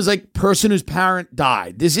one of them is like person whose parent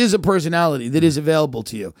died. This is a personality that is available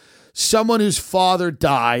to you. Someone whose father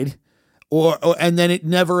died, and then it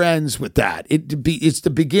never ends with that. It's the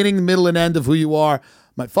beginning, middle, and end of who you are.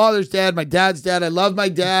 My father's dad, my dad's dad. I love my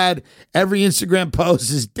dad. Every Instagram post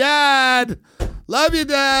is, Dad, love you,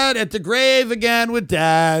 Dad. At the grave again with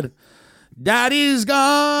Dad. Daddy's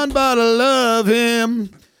gone, but I love him.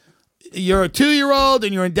 You're a 2-year-old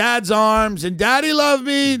and you're in Dad's arms, and Daddy loved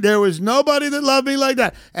me. There was nobody that loved me like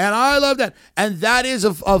that. And I love that. And that is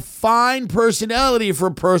a fine personality for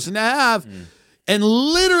a person to have. And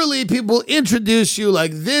literally people introduce you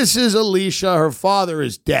like, this is Alicia. Her father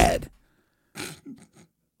is dead.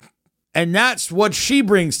 And that's what she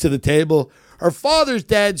brings to the table. Her father's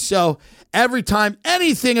dead, so every time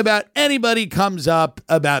anything about anybody comes up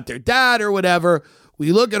about their dad or whatever,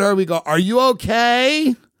 we look at her, we go, are you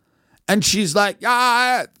okay? And she's like,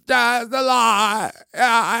 yeah, that's a lie.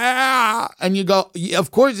 Yeah. And you go, yeah,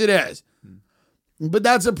 of course it is. But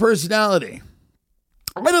that's a personality.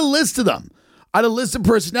 I had a list of them. I had a list of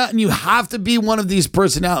personalities, and you have to be one of these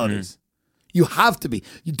personalities. You have to be.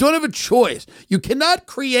 You don't have a choice. You cannot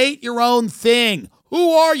create your own thing.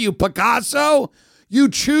 Who are you, Picasso? You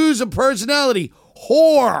choose a personality.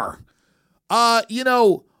 Whore.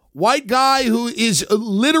 White guy who is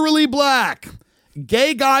literally black.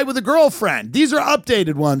 Gay guy with a girlfriend. These are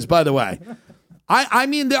updated ones, by the way.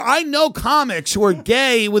 I know comics who are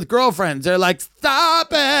gay with girlfriends. They're like, stop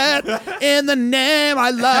it in the name. I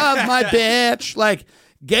love my bitch. Like,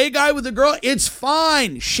 gay guy with a girl, it's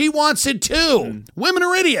fine. She wants it too. Women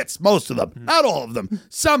are idiots, most of them. Not all of them.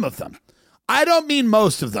 Some of them. I don't mean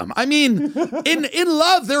most of them. I mean, in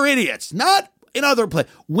love, they're idiots. Not in other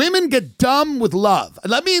places. Women get dumb with love.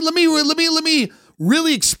 Let me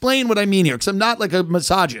really explain what I mean here, because I'm not like a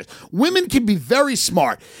misogynist. Women can be very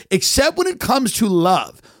smart, except when it comes to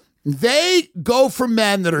love. They go for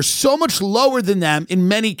men that are so much lower than them in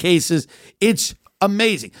many cases. It's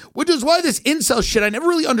amazing. Which is why this incel shit, I never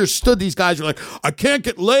really understood. These guys are like, I can't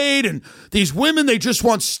get laid, and these women, they just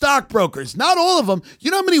want stockbrokers. Not all of them.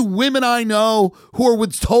 You know how many women I know who are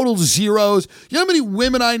with total zeros? You know how many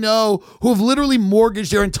women I know who have literally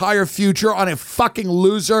mortgaged their entire future on a fucking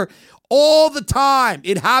loser? All the time.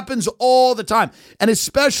 It happens all the time. And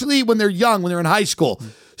especially when they're young, when they're in high school.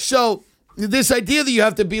 So this idea that you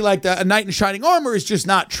have to be like a knight in shining armor is just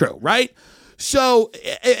not true, right? So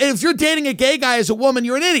if you're dating a gay guy as a woman,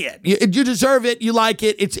 you're an idiot. You deserve it. You like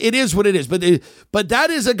it. It is what it is. But that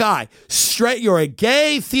is a guy. Straight. You're a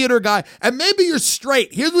gay theater guy. And maybe you're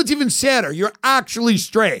straight. Here's what's even sadder. You're actually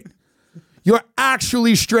straight. You're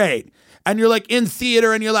actually straight. And you're like in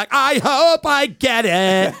theater and you're like, I hope I get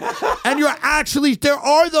it. And you're actually, there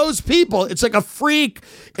are those people. It's like a freak.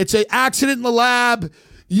 It's an accident in the lab.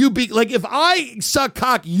 If I suck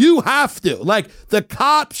cock, you have to. Like, the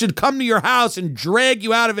cops should come to your house and drag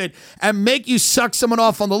you out of it and make you suck someone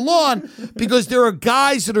off on the lawn, because there are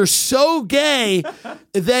guys that are so gay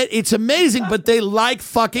that it's amazing, but they like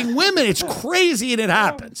fucking women. It's crazy and it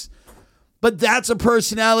happens. But that's a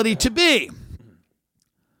personality to be.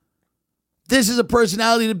 This is a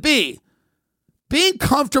personality to be. Being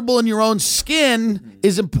comfortable in your own skin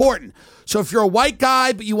is important. So if you're a white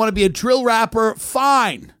guy, but you want to be a drill rapper,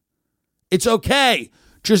 fine. It's okay.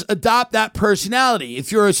 Just adopt that personality.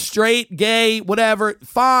 If you're a straight, gay, whatever,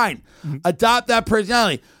 fine. Adopt that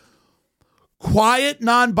personality. Quiet,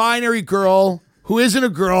 non-binary girl who isn't a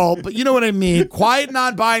girl, but you know what I mean. Quiet,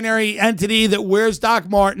 non-binary entity that wears Doc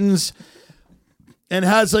Martens and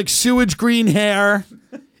has like sewage green hair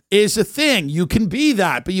is a thing. You can be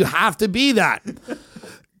that, but you have to be that.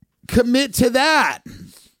 Commit to that.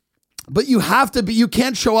 But you have to be, you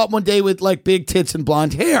can't show up one day with like big tits and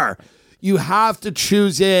blonde hair. You have to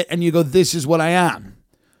choose it and you go, this is what I am.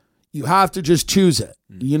 You have to just choose it,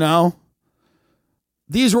 you know?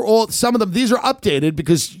 These are all, some of them, these are updated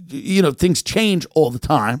because, you know, things change all the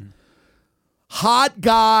time. Hot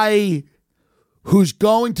guy who's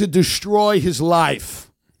going to destroy his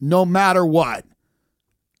life no matter what.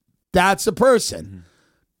 That's a person.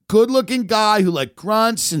 Good-looking guy who like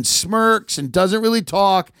grunts and smirks and doesn't really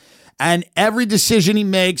talk, and every decision he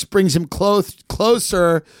makes brings him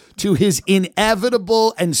closer to his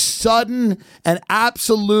inevitable and sudden and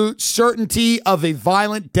absolute certainty of a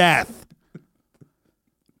violent death.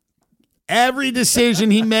 Every decision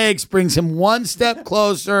he makes brings him one step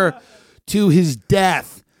closer to his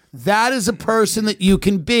death. That is a person that you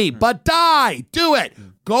can be. But die. Do it.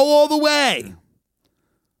 Go all the way.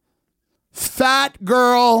 Fat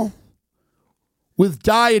girl with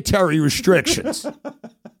dietary restrictions.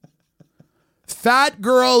 Fat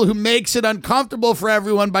girl who makes it uncomfortable for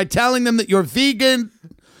everyone by telling them that you're vegan,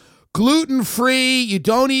 gluten-free, you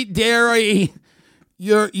don't eat dairy,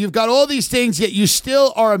 you've got all these things, yet you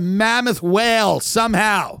still are a mammoth whale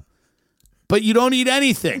somehow. But you don't eat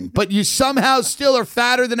anything. But you somehow still are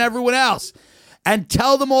fatter than everyone else. And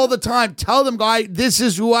tell them all the time, tell them, guy, this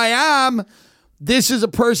is who I am. This is a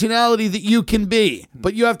personality that you can be,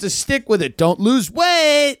 but you have to stick with it. Don't lose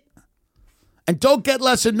weight and don't get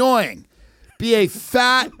less annoying. Be a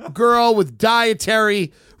fat girl with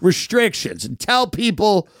dietary restrictions and tell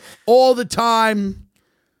people all the time.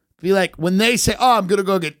 Be like, when they say, oh, I'm going to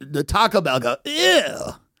go get the Taco Bell, go,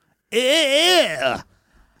 ew, I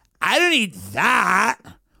don't eat that.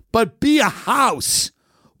 But be a house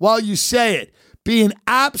while you say it. Be an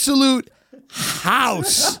absolute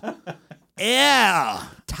house. Ew,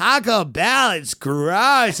 Taco Bell, it's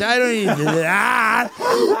gross. I don't eat that.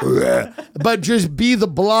 But just be the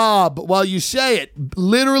blob while you say it.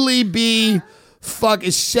 Literally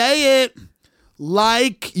say it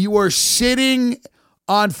like you are sitting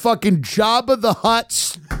on fucking Jabba the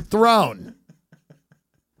Hutt's throne.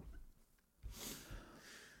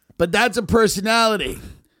 But that's a personality.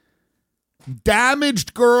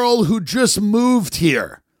 Damaged girl who just moved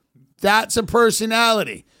here. That's a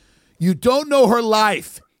personality. You don't know her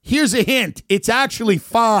life. Here's a hint. It's actually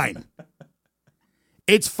fine.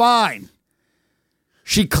 It's fine.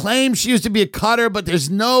 She claims she used to be a cutter, but there's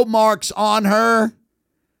no marks on her.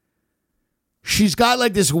 She's got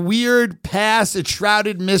like this weird past, it's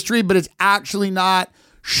shrouded in mystery, but it's actually not.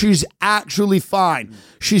 She's actually fine.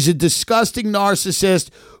 She's a disgusting narcissist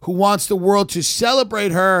who wants the world to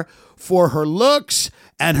celebrate her for her looks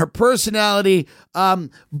and her personality,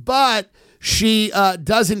 but she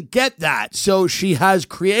doesn't get that. So she's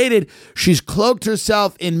cloaked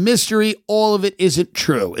herself in mystery. All of it isn't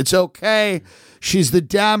true. It's okay. She's the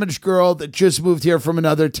damaged girl that just moved here from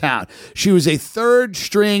another town. She was a third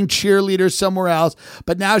string cheerleader somewhere else,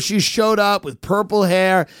 but now she's showed up with purple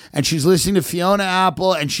hair and she's listening to Fiona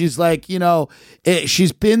Apple and she's like,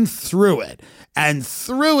 she's been through it. And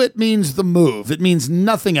through it means the move. It means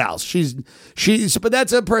nothing else. But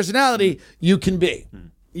that's a personality you can be.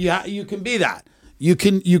 Yeah, you can be that. You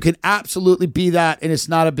can absolutely be that, and it's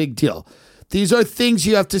not a big deal. These are things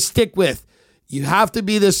you have to stick with. You have to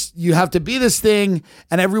be this. You have to be this thing,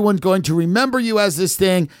 and everyone's going to remember you as this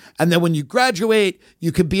thing. And then when you graduate,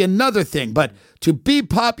 you could be another thing. But to be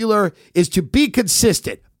popular is to be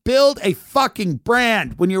consistent. Build a fucking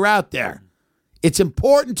brand when you're out there. It's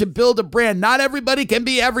important to build a brand. Not everybody can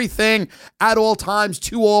be everything at all times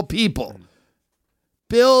to all people.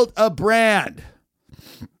 Build a brand.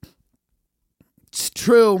 It's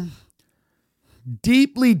true.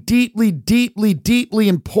 Deeply, deeply, deeply, deeply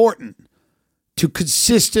important to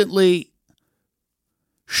consistently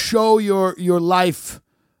show your life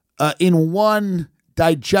in one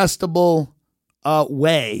digestible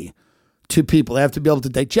way to people. They have to be able to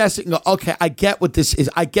digest it and go, okay, I get what this is.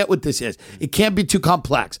 I get what this is. It can't be too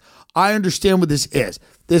complex. I understand what this is.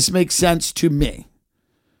 This makes sense to me.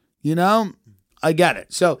 I get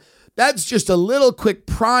it. So that's just a little quick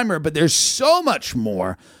primer, but there's so much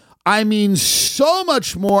more. I mean, so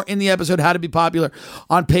much more in the episode How to Be Popular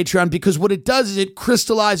on Patreon, because what it does is it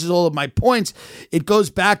crystallizes all of my points. It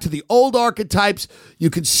goes back to the old archetypes.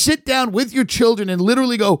 You can sit down with your children and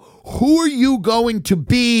literally go, who are you going to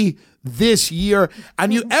be this year?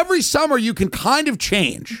 And every summer you can kind of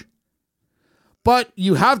change, but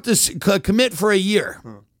you have to commit for a year.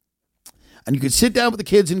 And you can sit down with the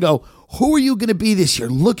kids and go, who are you going to be this year?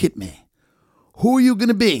 Look at me. Who are you going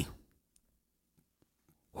to be?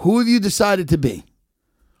 Who have you decided to be?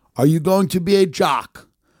 Are you going to be a jock?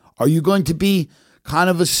 Are you going to be kind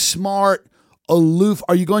of a smart, aloof?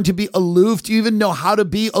 Are you going to be aloof? Do you even know how to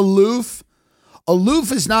be aloof?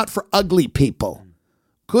 Aloof is not for ugly people.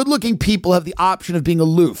 Good-looking people have the option of being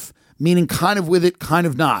aloof, meaning kind of with it, kind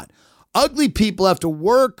of not. Ugly people have to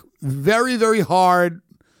work very, very hard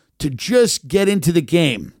to just get into the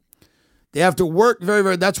game. They have to work very,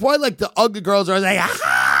 very. That's why, like, the ugly girls are like,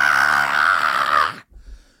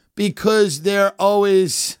 because they're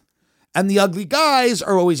always, and the ugly guys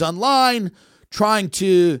are always online trying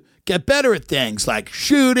to get better at things like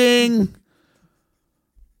shooting.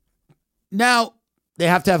 Now, they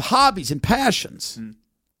have to have hobbies and passions.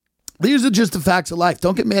 These are just the facts of life.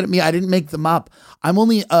 Don't get mad at me. I didn't make them up. I'm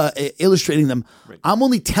only illustrating them. Right. I'm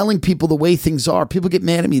only telling people the way things are. People get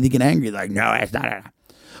mad at me. They get angry. They're like, no, it's not.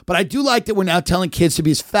 But I do like that we're now telling kids to be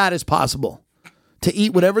as fat as possible, to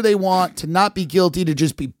eat whatever they want, to not be guilty, to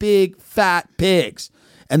just be big, fat pigs.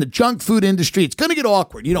 And the junk food industry, it's going to get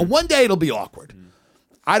awkward. One day it'll be awkward.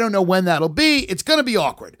 I don't know when that'll be. It's going to be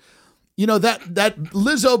awkward. That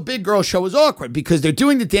Lizzo Big Girl show is awkward because they're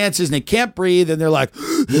doing the dances and they can't breathe and they're like,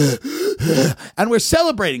 and we're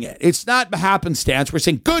celebrating it. It's not happenstance. We're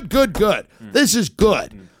saying, good, good, good. This is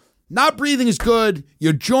good. Not breathing is good.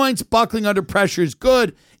 Your joints buckling under pressure is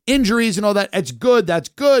good. Injuries and all that, it's good. That's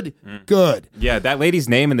good. Good. Yeah, that lady's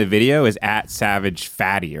name in the video is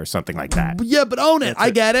 @SavageFatty or something like that. Yeah, but own it. I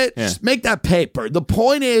get it. Yeah. Just make that paper. The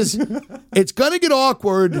point is, it's going to get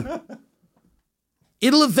awkward.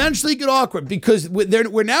 It'll eventually get awkward because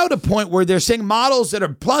we're now at a point where they're saying models that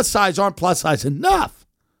are plus size aren't plus size enough.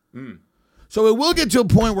 So it will get to a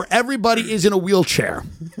point where everybody is in a wheelchair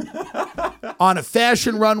on a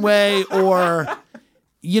fashion runway or...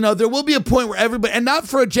 there will be a point where everybody, and not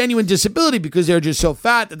for a genuine disability because they're just so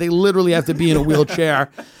fat that they literally have to be in a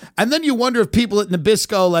wheelchair. And then you wonder if people at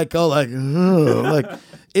Nabisco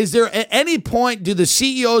is there at any point do the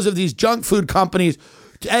CEOs of these junk food companies,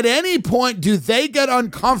 at any point do they get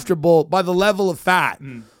uncomfortable by the level of fat?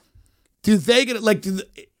 Do they get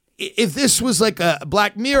if this was like a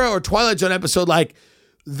Black Mirror or Twilight Zone episode, like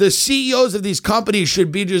the CEOs of these companies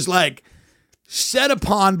should be just like, set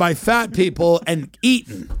upon by fat people and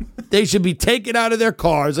eaten. They should be taken out of their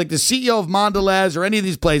cars, like the CEO of Mondelez or any of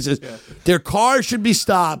these places. Yeah. Their cars should be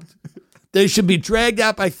stopped. They should be dragged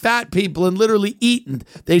out by fat people and literally eaten.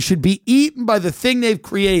 They should be eaten by the thing they've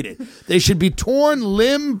created. They should be torn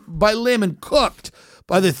limb by limb and cooked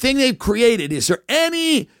by the thing they've created. Is there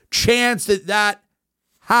any chance that that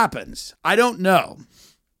happens? I don't know.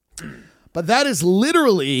 But that is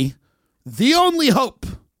literally the only hope.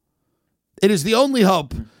 It is the only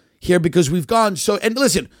hope here because we've gone so... And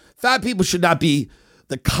listen, fat people should not be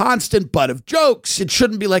the constant butt of jokes. It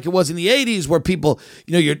shouldn't be like it was in the 80s where people,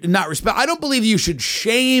 you're not respect. I don't believe you should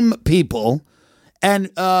shame people and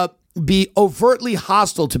be overtly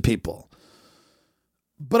hostile to people.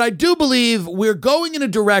 But I do believe we're going in a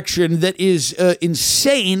direction that is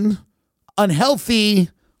insane, unhealthy,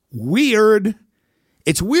 weird.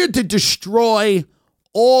 It's weird to destroy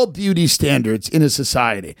all beauty standards in a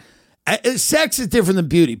society. Sex is different than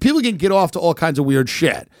beauty. People can get off to all kinds of weird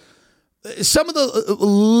shit. Some of the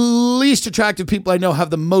least attractive people I know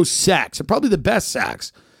have the most sex and probably the best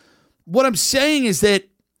sex. What I'm saying is that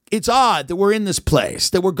it's odd that we're in this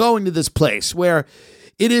place, that we're going to this place where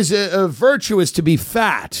it is a virtuous to be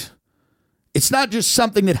fat. It's not just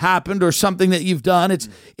something that happened or something that you've done.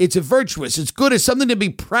 It's a virtuous. It's good. It's something to be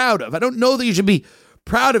proud of. I don't know that you should be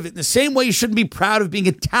proud of it in the same way you shouldn't be proud of being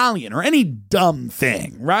Italian or any dumb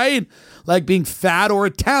thing, right? Like being fat or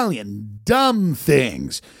Italian, dumb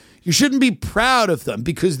things. You shouldn't be proud of them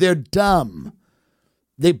because they're dumb.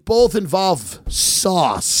 They both involve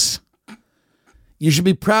sauce. You should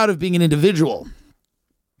be proud of being an individual.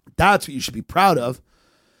 That's what you should be proud of.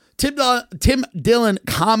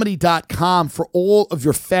 TimDillonComedy.com for all of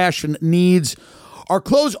your fashion needs. Our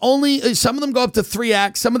clothes only, some of them go up to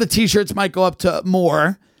 3X. Some of the t-shirts might go up to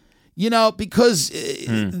more, because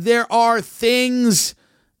there are things...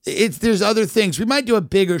 There's other things. We might do a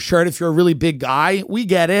bigger shirt if you're a really big guy. We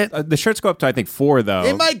get it. The shirts go up to, I think, 4, though.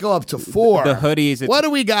 They might go up to 4. The hoodies. What do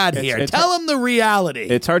we got here? Tell them the reality.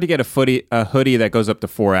 It's hard to get a hoodie that goes up to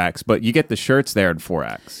 4X, but you get the shirts there in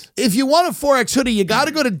 4X. If you want a 4X hoodie, you got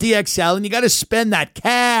to go to DXL and you got to spend that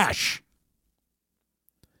cash.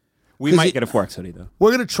 We might get a 4X hoodie, though. We're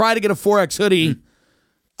going to try to get a 4X hoodie.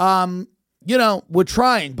 We're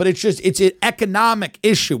trying, but it's an economic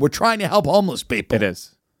issue. We're trying to help homeless people. It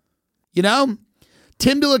is.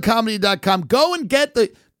 TimDillonComedy.com. Go and get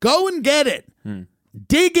it.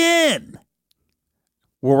 Dig in.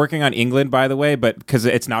 We're working on England, by the way, but because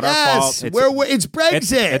it's not our fault. It's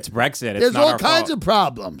Brexit. It's Brexit. There's all kinds of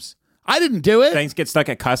problems. I didn't do it. Things get stuck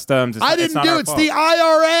at customs. I didn't do it. It's the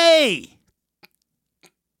IRA.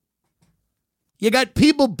 You got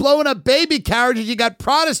people blowing up baby carriages. You got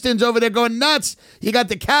Protestants over there going nuts. You got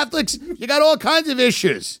the Catholics. You got all kinds of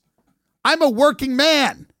issues. I'm a working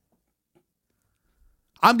man.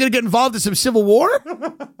 I'm going to get involved in some civil war?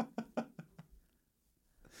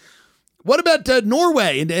 What about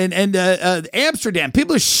Norway and Amsterdam?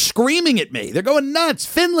 People are screaming at me. They're going nuts.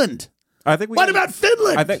 Finland. What about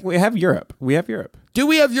Finland? I think we have Europe. Do we have Europe?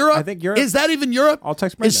 I think Europe. Is that even Europe? I'll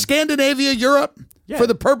text Brendan. Is Scandinavia Europe? Yeah. For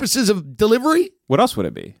the purposes of delivery? What else would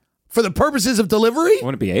it be? For the purposes of delivery?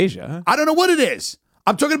 Wouldn't it be Asia? I don't know what it is.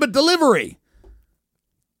 I'm talking about delivery.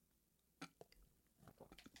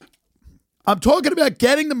 I'm talking about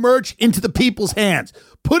getting the merch into the people's hands,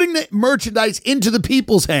 putting the merchandise into the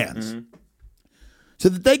people's hands so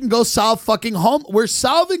that they can go solve fucking We're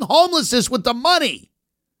solving homelessness with the money.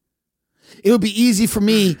 It would be easy for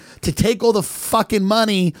me to take all the fucking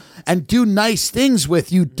money and do nice things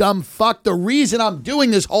with, you dumb fuck. The reason I'm doing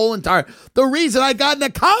this the reason I got into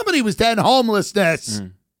comedy was to end homelessness.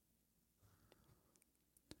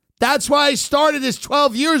 That's why I started this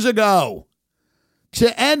 12 years ago.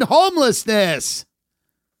 To end homelessness.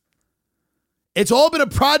 It's all been a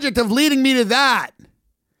project of leading me to that.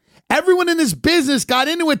 Everyone in this business got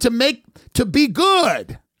into it to be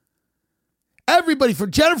good. Everybody,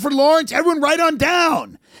 from Jennifer Lawrence, everyone right on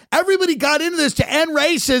down. Everybody got into this to end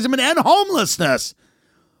racism and end homelessness.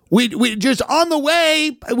 We just on the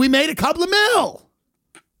way, we made a couple of mil.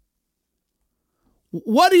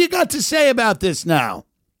 What do you got to say about this now?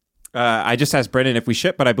 I just asked Brendan if we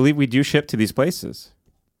ship, but I believe we do ship to these places.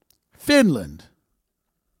 Finland.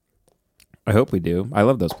 I hope we do. I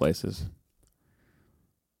love those places.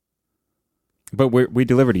 But we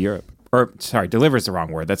deliver to Europe. Or, sorry, deliver is the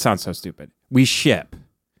wrong word. That sounds so stupid. We ship.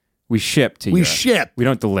 We ship to Europe. We ship. We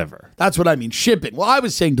don't deliver. That's what I mean, shipping. Well, I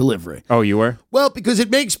was saying delivery. Oh, you were? Well, because it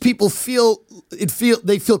makes people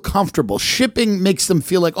they feel comfortable. Shipping makes them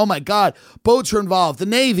feel like, oh my God, boats are involved. The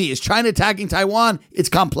Navy, is China attacking Taiwan? It's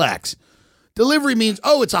complex. Delivery means,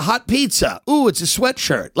 oh, it's a hot pizza. Ooh, it's a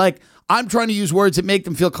sweatshirt. Like, I'm trying to use words that make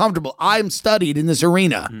them feel comfortable. I'm studied in this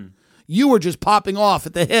arena. You were just popping off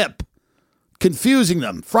at the hip, confusing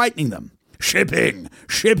them, frightening them. shipping.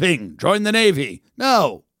 Join the Navy.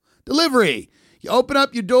 No, delivery. You open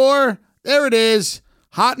up your door. There it is.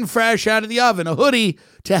 Hot and fresh out of the oven. A hoodie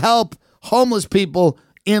to help homeless people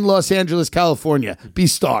in Los Angeles, California be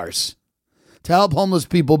stars. To help homeless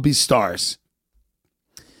people be stars.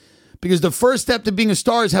 Because the first step to being a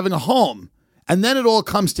star is having a home. And then it all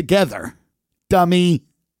comes together. Dummy.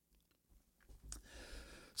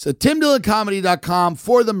 So TimDillonComedy.com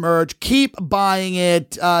for the merch. Keep buying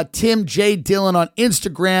it. Tim J. Dillon on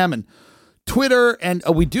Instagram and Twitter. And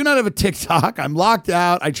we do not have a TikTok. I'm locked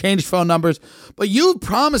out. I changed phone numbers. But you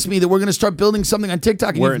promised me that we're going to start building something on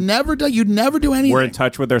TikTok. And you'd never do anything. We're in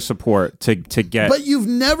touch with their support to get. But you've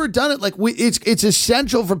never done it. Like it's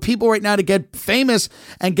essential for people right now to get famous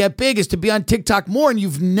and get big is to be on TikTok more. And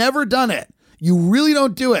you've never done it. You really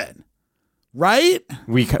don't do it. Right?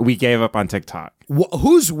 We gave up on TikTok.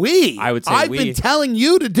 Who's we? I would say I've been telling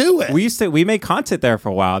you to do it. We made content there for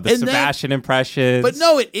a while. The Sebastian impressions. But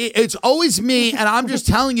no, it's always me, and I'm just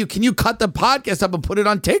telling you, can you cut the podcast up and put it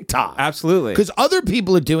on TikTok? Absolutely. Because other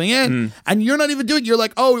people are doing it, and you're not even doing it. You're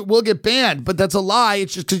like, oh, we'll get banned, but that's a lie.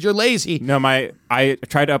 It's just because you're lazy. No, I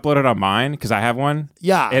tried to upload it on mine because I have one.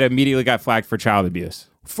 Yeah. It immediately got flagged for child abuse.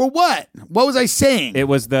 For what? What was I saying? It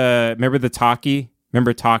was remember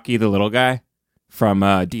Taki, the little guy? From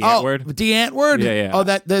D. Antwoord? D. Antwoord? Yeah. Oh,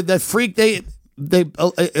 that freak they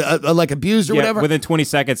like abused or whatever? Within 20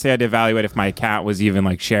 seconds, they had to evaluate if my account was even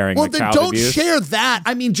like sharing child abuse. Well, then don't share that.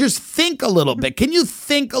 I mean, just think a little bit. Can you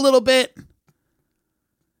think a little bit?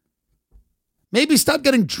 Maybe stop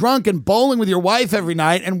getting drunk and bowling with your wife every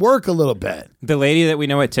night and work a little bit. The lady that we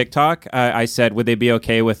know at TikTok, I said, would they be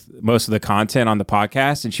okay with most of the content on the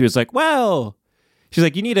podcast? And she was like, well, she's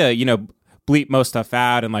like, you need to, bleep most stuff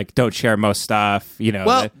out and like don't share most stuff,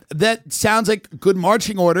 Well, that sounds like good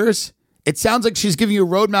marching orders. It sounds like she's giving you a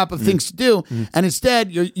roadmap of things to do, and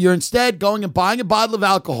instead you're going and buying a bottle of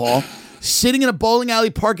alcohol, sitting in a bowling alley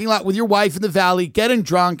parking lot with your wife in the valley, getting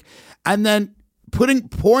drunk, and then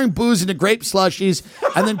pouring booze into grape slushies,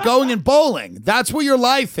 and then going and bowling. That's what your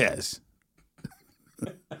life is.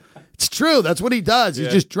 It's true. That's what he does.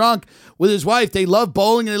 He's just drunk with his wife. They love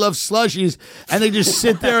bowling and they love slushies, and they just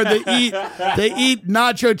sit there and they eat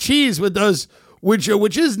nacho cheese with those, which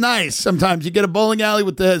is nice. Sometimes you get a bowling alley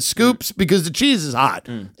with the scoops because the cheese is hot.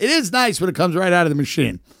 It is nice when it comes right out of the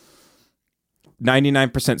machine.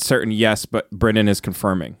 99% certain, yes, but Brendan is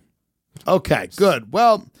confirming. Okay, good.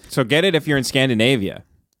 Well, so get it if you're in Scandinavia.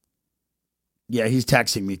 Yeah, he's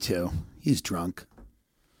texting me too. He's drunk.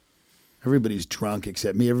 Everybody's drunk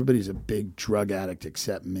except me. Everybody's a big drug addict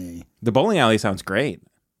except me. The bowling alley sounds great.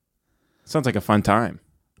 Sounds like a fun time.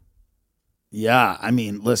 Yeah, I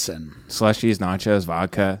mean, listen. Slushies, nachos,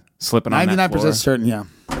 vodka, slipping on that floor. 99% certain, yeah.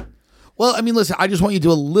 Well, I mean, listen, I just want you to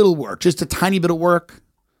do a little work, just a tiny bit of work.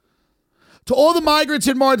 To all the migrants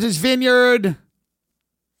in Martha's Vineyard,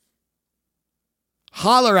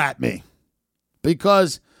 holler at me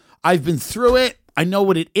because I've been through it. I know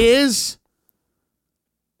what it is.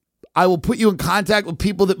 I will put you in contact with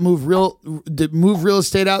people that move real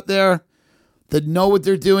estate out there, that know what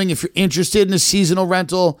they're doing. If you're interested in a seasonal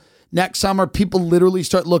rental next summer, people literally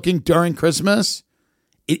start looking during Christmas.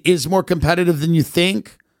 It is more competitive than you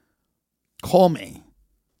think. Call me.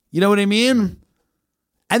 You know what I mean?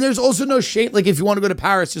 And there's also no shame. Like if you want to go to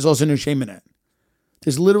Paris, there's also no shame in it.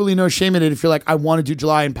 There's literally no shame in it if you're like, I want to do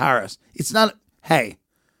July in Paris. It's not, hey,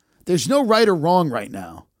 there's no right or wrong right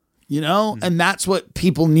now. And that's what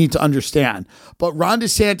people need to understand. But Ron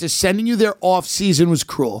DeSantis sending you there off season was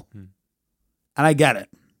cruel. And I get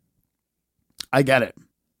it.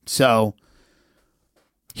 So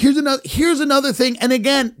here's another thing. And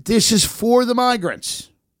again, this is for the migrants.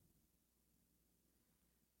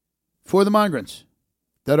 For the migrants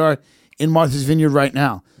that are in Martha's Vineyard right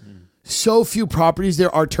now. So few properties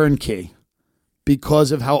there are turnkey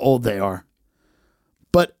because of how old they are.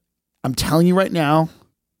 But I'm telling you right now,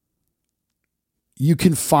 you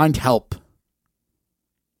can find help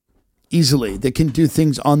easily. They can do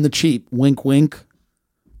things on the cheap. Wink, wink.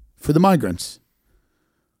 For the migrants.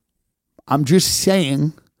 I'm just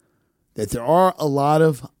saying that there are a lot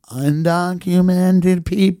of undocumented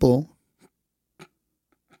people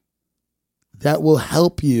that will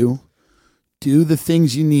help you do the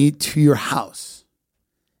things you need to your house.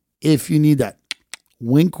 If you need that.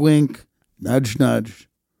 Wink, wink. Nudge, nudge.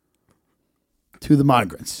 To the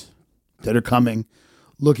migrants that are coming,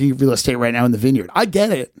 looking at real estate right now in the Vineyard. I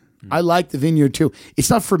get it. I like the Vineyard too.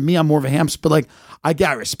 It's not for me. I'm more of a hamster, but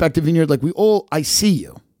I respect the Vineyard. I see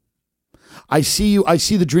you. I see you. I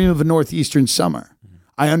see the dream of a Northeastern summer.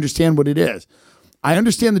 I understand what it is. I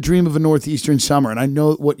understand the dream of a Northeastern summer, and I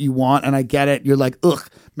know what you want, and I get it. You're like, ugh,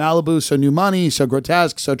 Malibu, so new money, so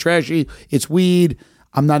grotesque, so trashy. It's weed.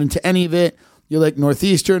 I'm not into any of it. You're like,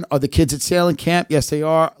 Northeastern, are the kids at sailing camp? Yes, they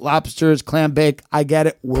are. Lobsters, clam bake. I get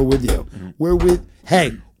it. We're with you. We're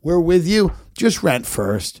with you. Just rent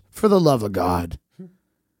first, for the love of God.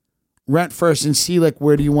 Rent first and see, like,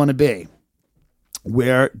 where do you want to be?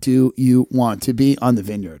 Where do you want to be on the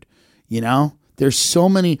vineyard? You know? There's so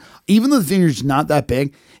many, even though the vineyard's not that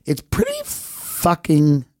big, it's pretty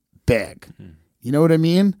fucking big. You know what I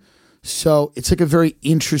mean? So it's like a very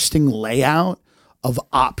interesting layout of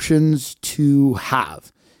options to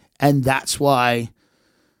have. And that's why,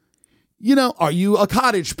 you know, are you a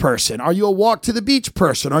cottage person? Are you a walk to the beach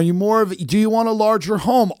person? Are you more of, do you want a larger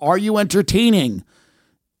home? Are you entertaining?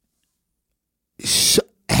 So,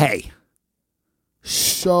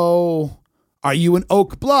 are you in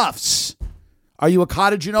Oak Bluffs? Are you a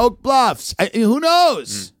cottage in Oak Bluffs? Who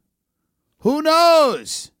knows? Who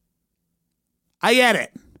knows? I get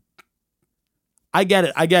it.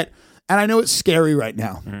 And I know it's scary right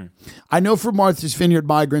now. I know for Martha's Vineyard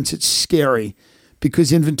migrants, it's scary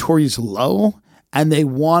because inventory is low and they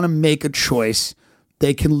want to make a choice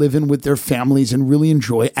they can live in with their families and really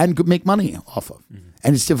enjoy and make money off of.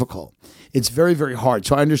 And it's difficult. It's very, very hard.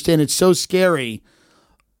 So I understand it's so scary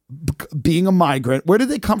being a migrant. Where did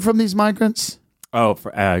they come from, these migrants? Oh,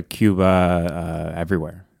 for, Cuba,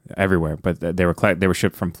 everywhere. But they were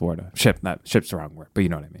shipped from Florida. Ship's the wrong word, but you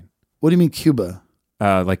know what I mean. What do you mean Cuba?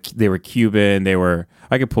 Like they were Cuban.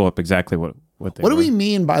 I could pull up exactly what they were. What do we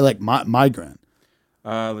mean by like migrant?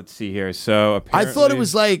 Let's see here. So apparently, I thought it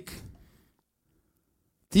was like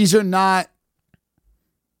these are not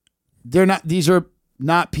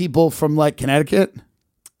people from like Connecticut.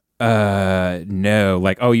 No,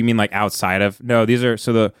 like, oh, you mean like outside of? No, these are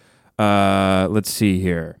let's see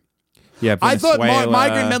here. Yeah, Venezuela. I thought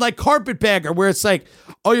migrant meant like carpetbagger, where it's like,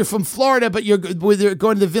 oh, you're from Florida, but you're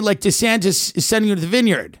going to the like DeSantis is sending you to the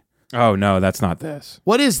vineyard. Oh no, that's not this.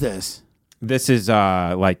 What is this? This is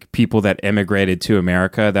like people that immigrated to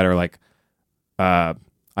America that are like, I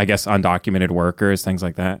guess undocumented workers, things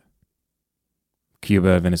like that.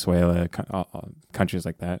 Cuba, Venezuela, countries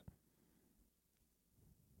like that.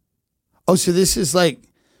 Oh, so this is like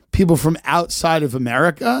people from outside of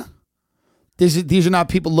America? These are not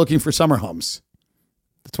people looking for summer homes.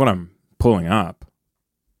 That's what I'm pulling up.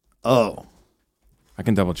 Oh, I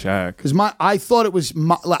can double check. Because I thought it was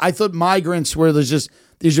I thought migrants were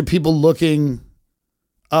these are people looking.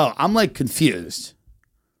 Oh, I'm like confused.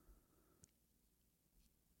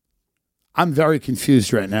 I'm very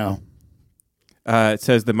confused right now. It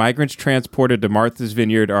says the migrants transported to Martha's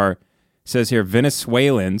Vineyard are, says here,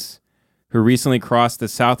 Venezuelans who recently crossed the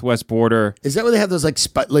southwest border. Is that where they have those like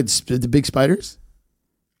the big spiders?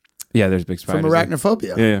 Yeah, there's big spiders. From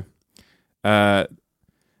arachnophobia. Yeah. It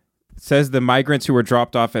says the migrants who were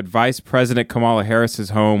dropped off at Vice President Kamala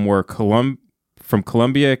Harris's home were from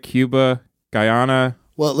Colombia, Cuba, Guyana.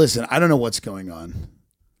 Well, listen, I don't know what's going on.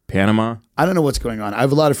 Panama. I don't know what's going on. I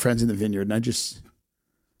have a lot of friends in the vineyard, and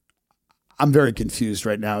I'm very confused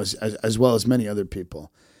right now, as well as many other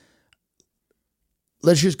people.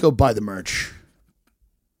 Let's just go buy the merch.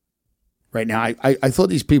 Right now, I thought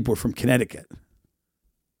these people were from Connecticut.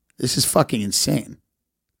 This is fucking insane.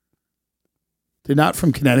 They're not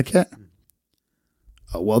from Connecticut?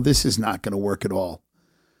 Oh, well, this is not going to work at all.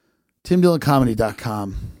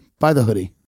 TimDillonComedy.com. Buy the hoodie.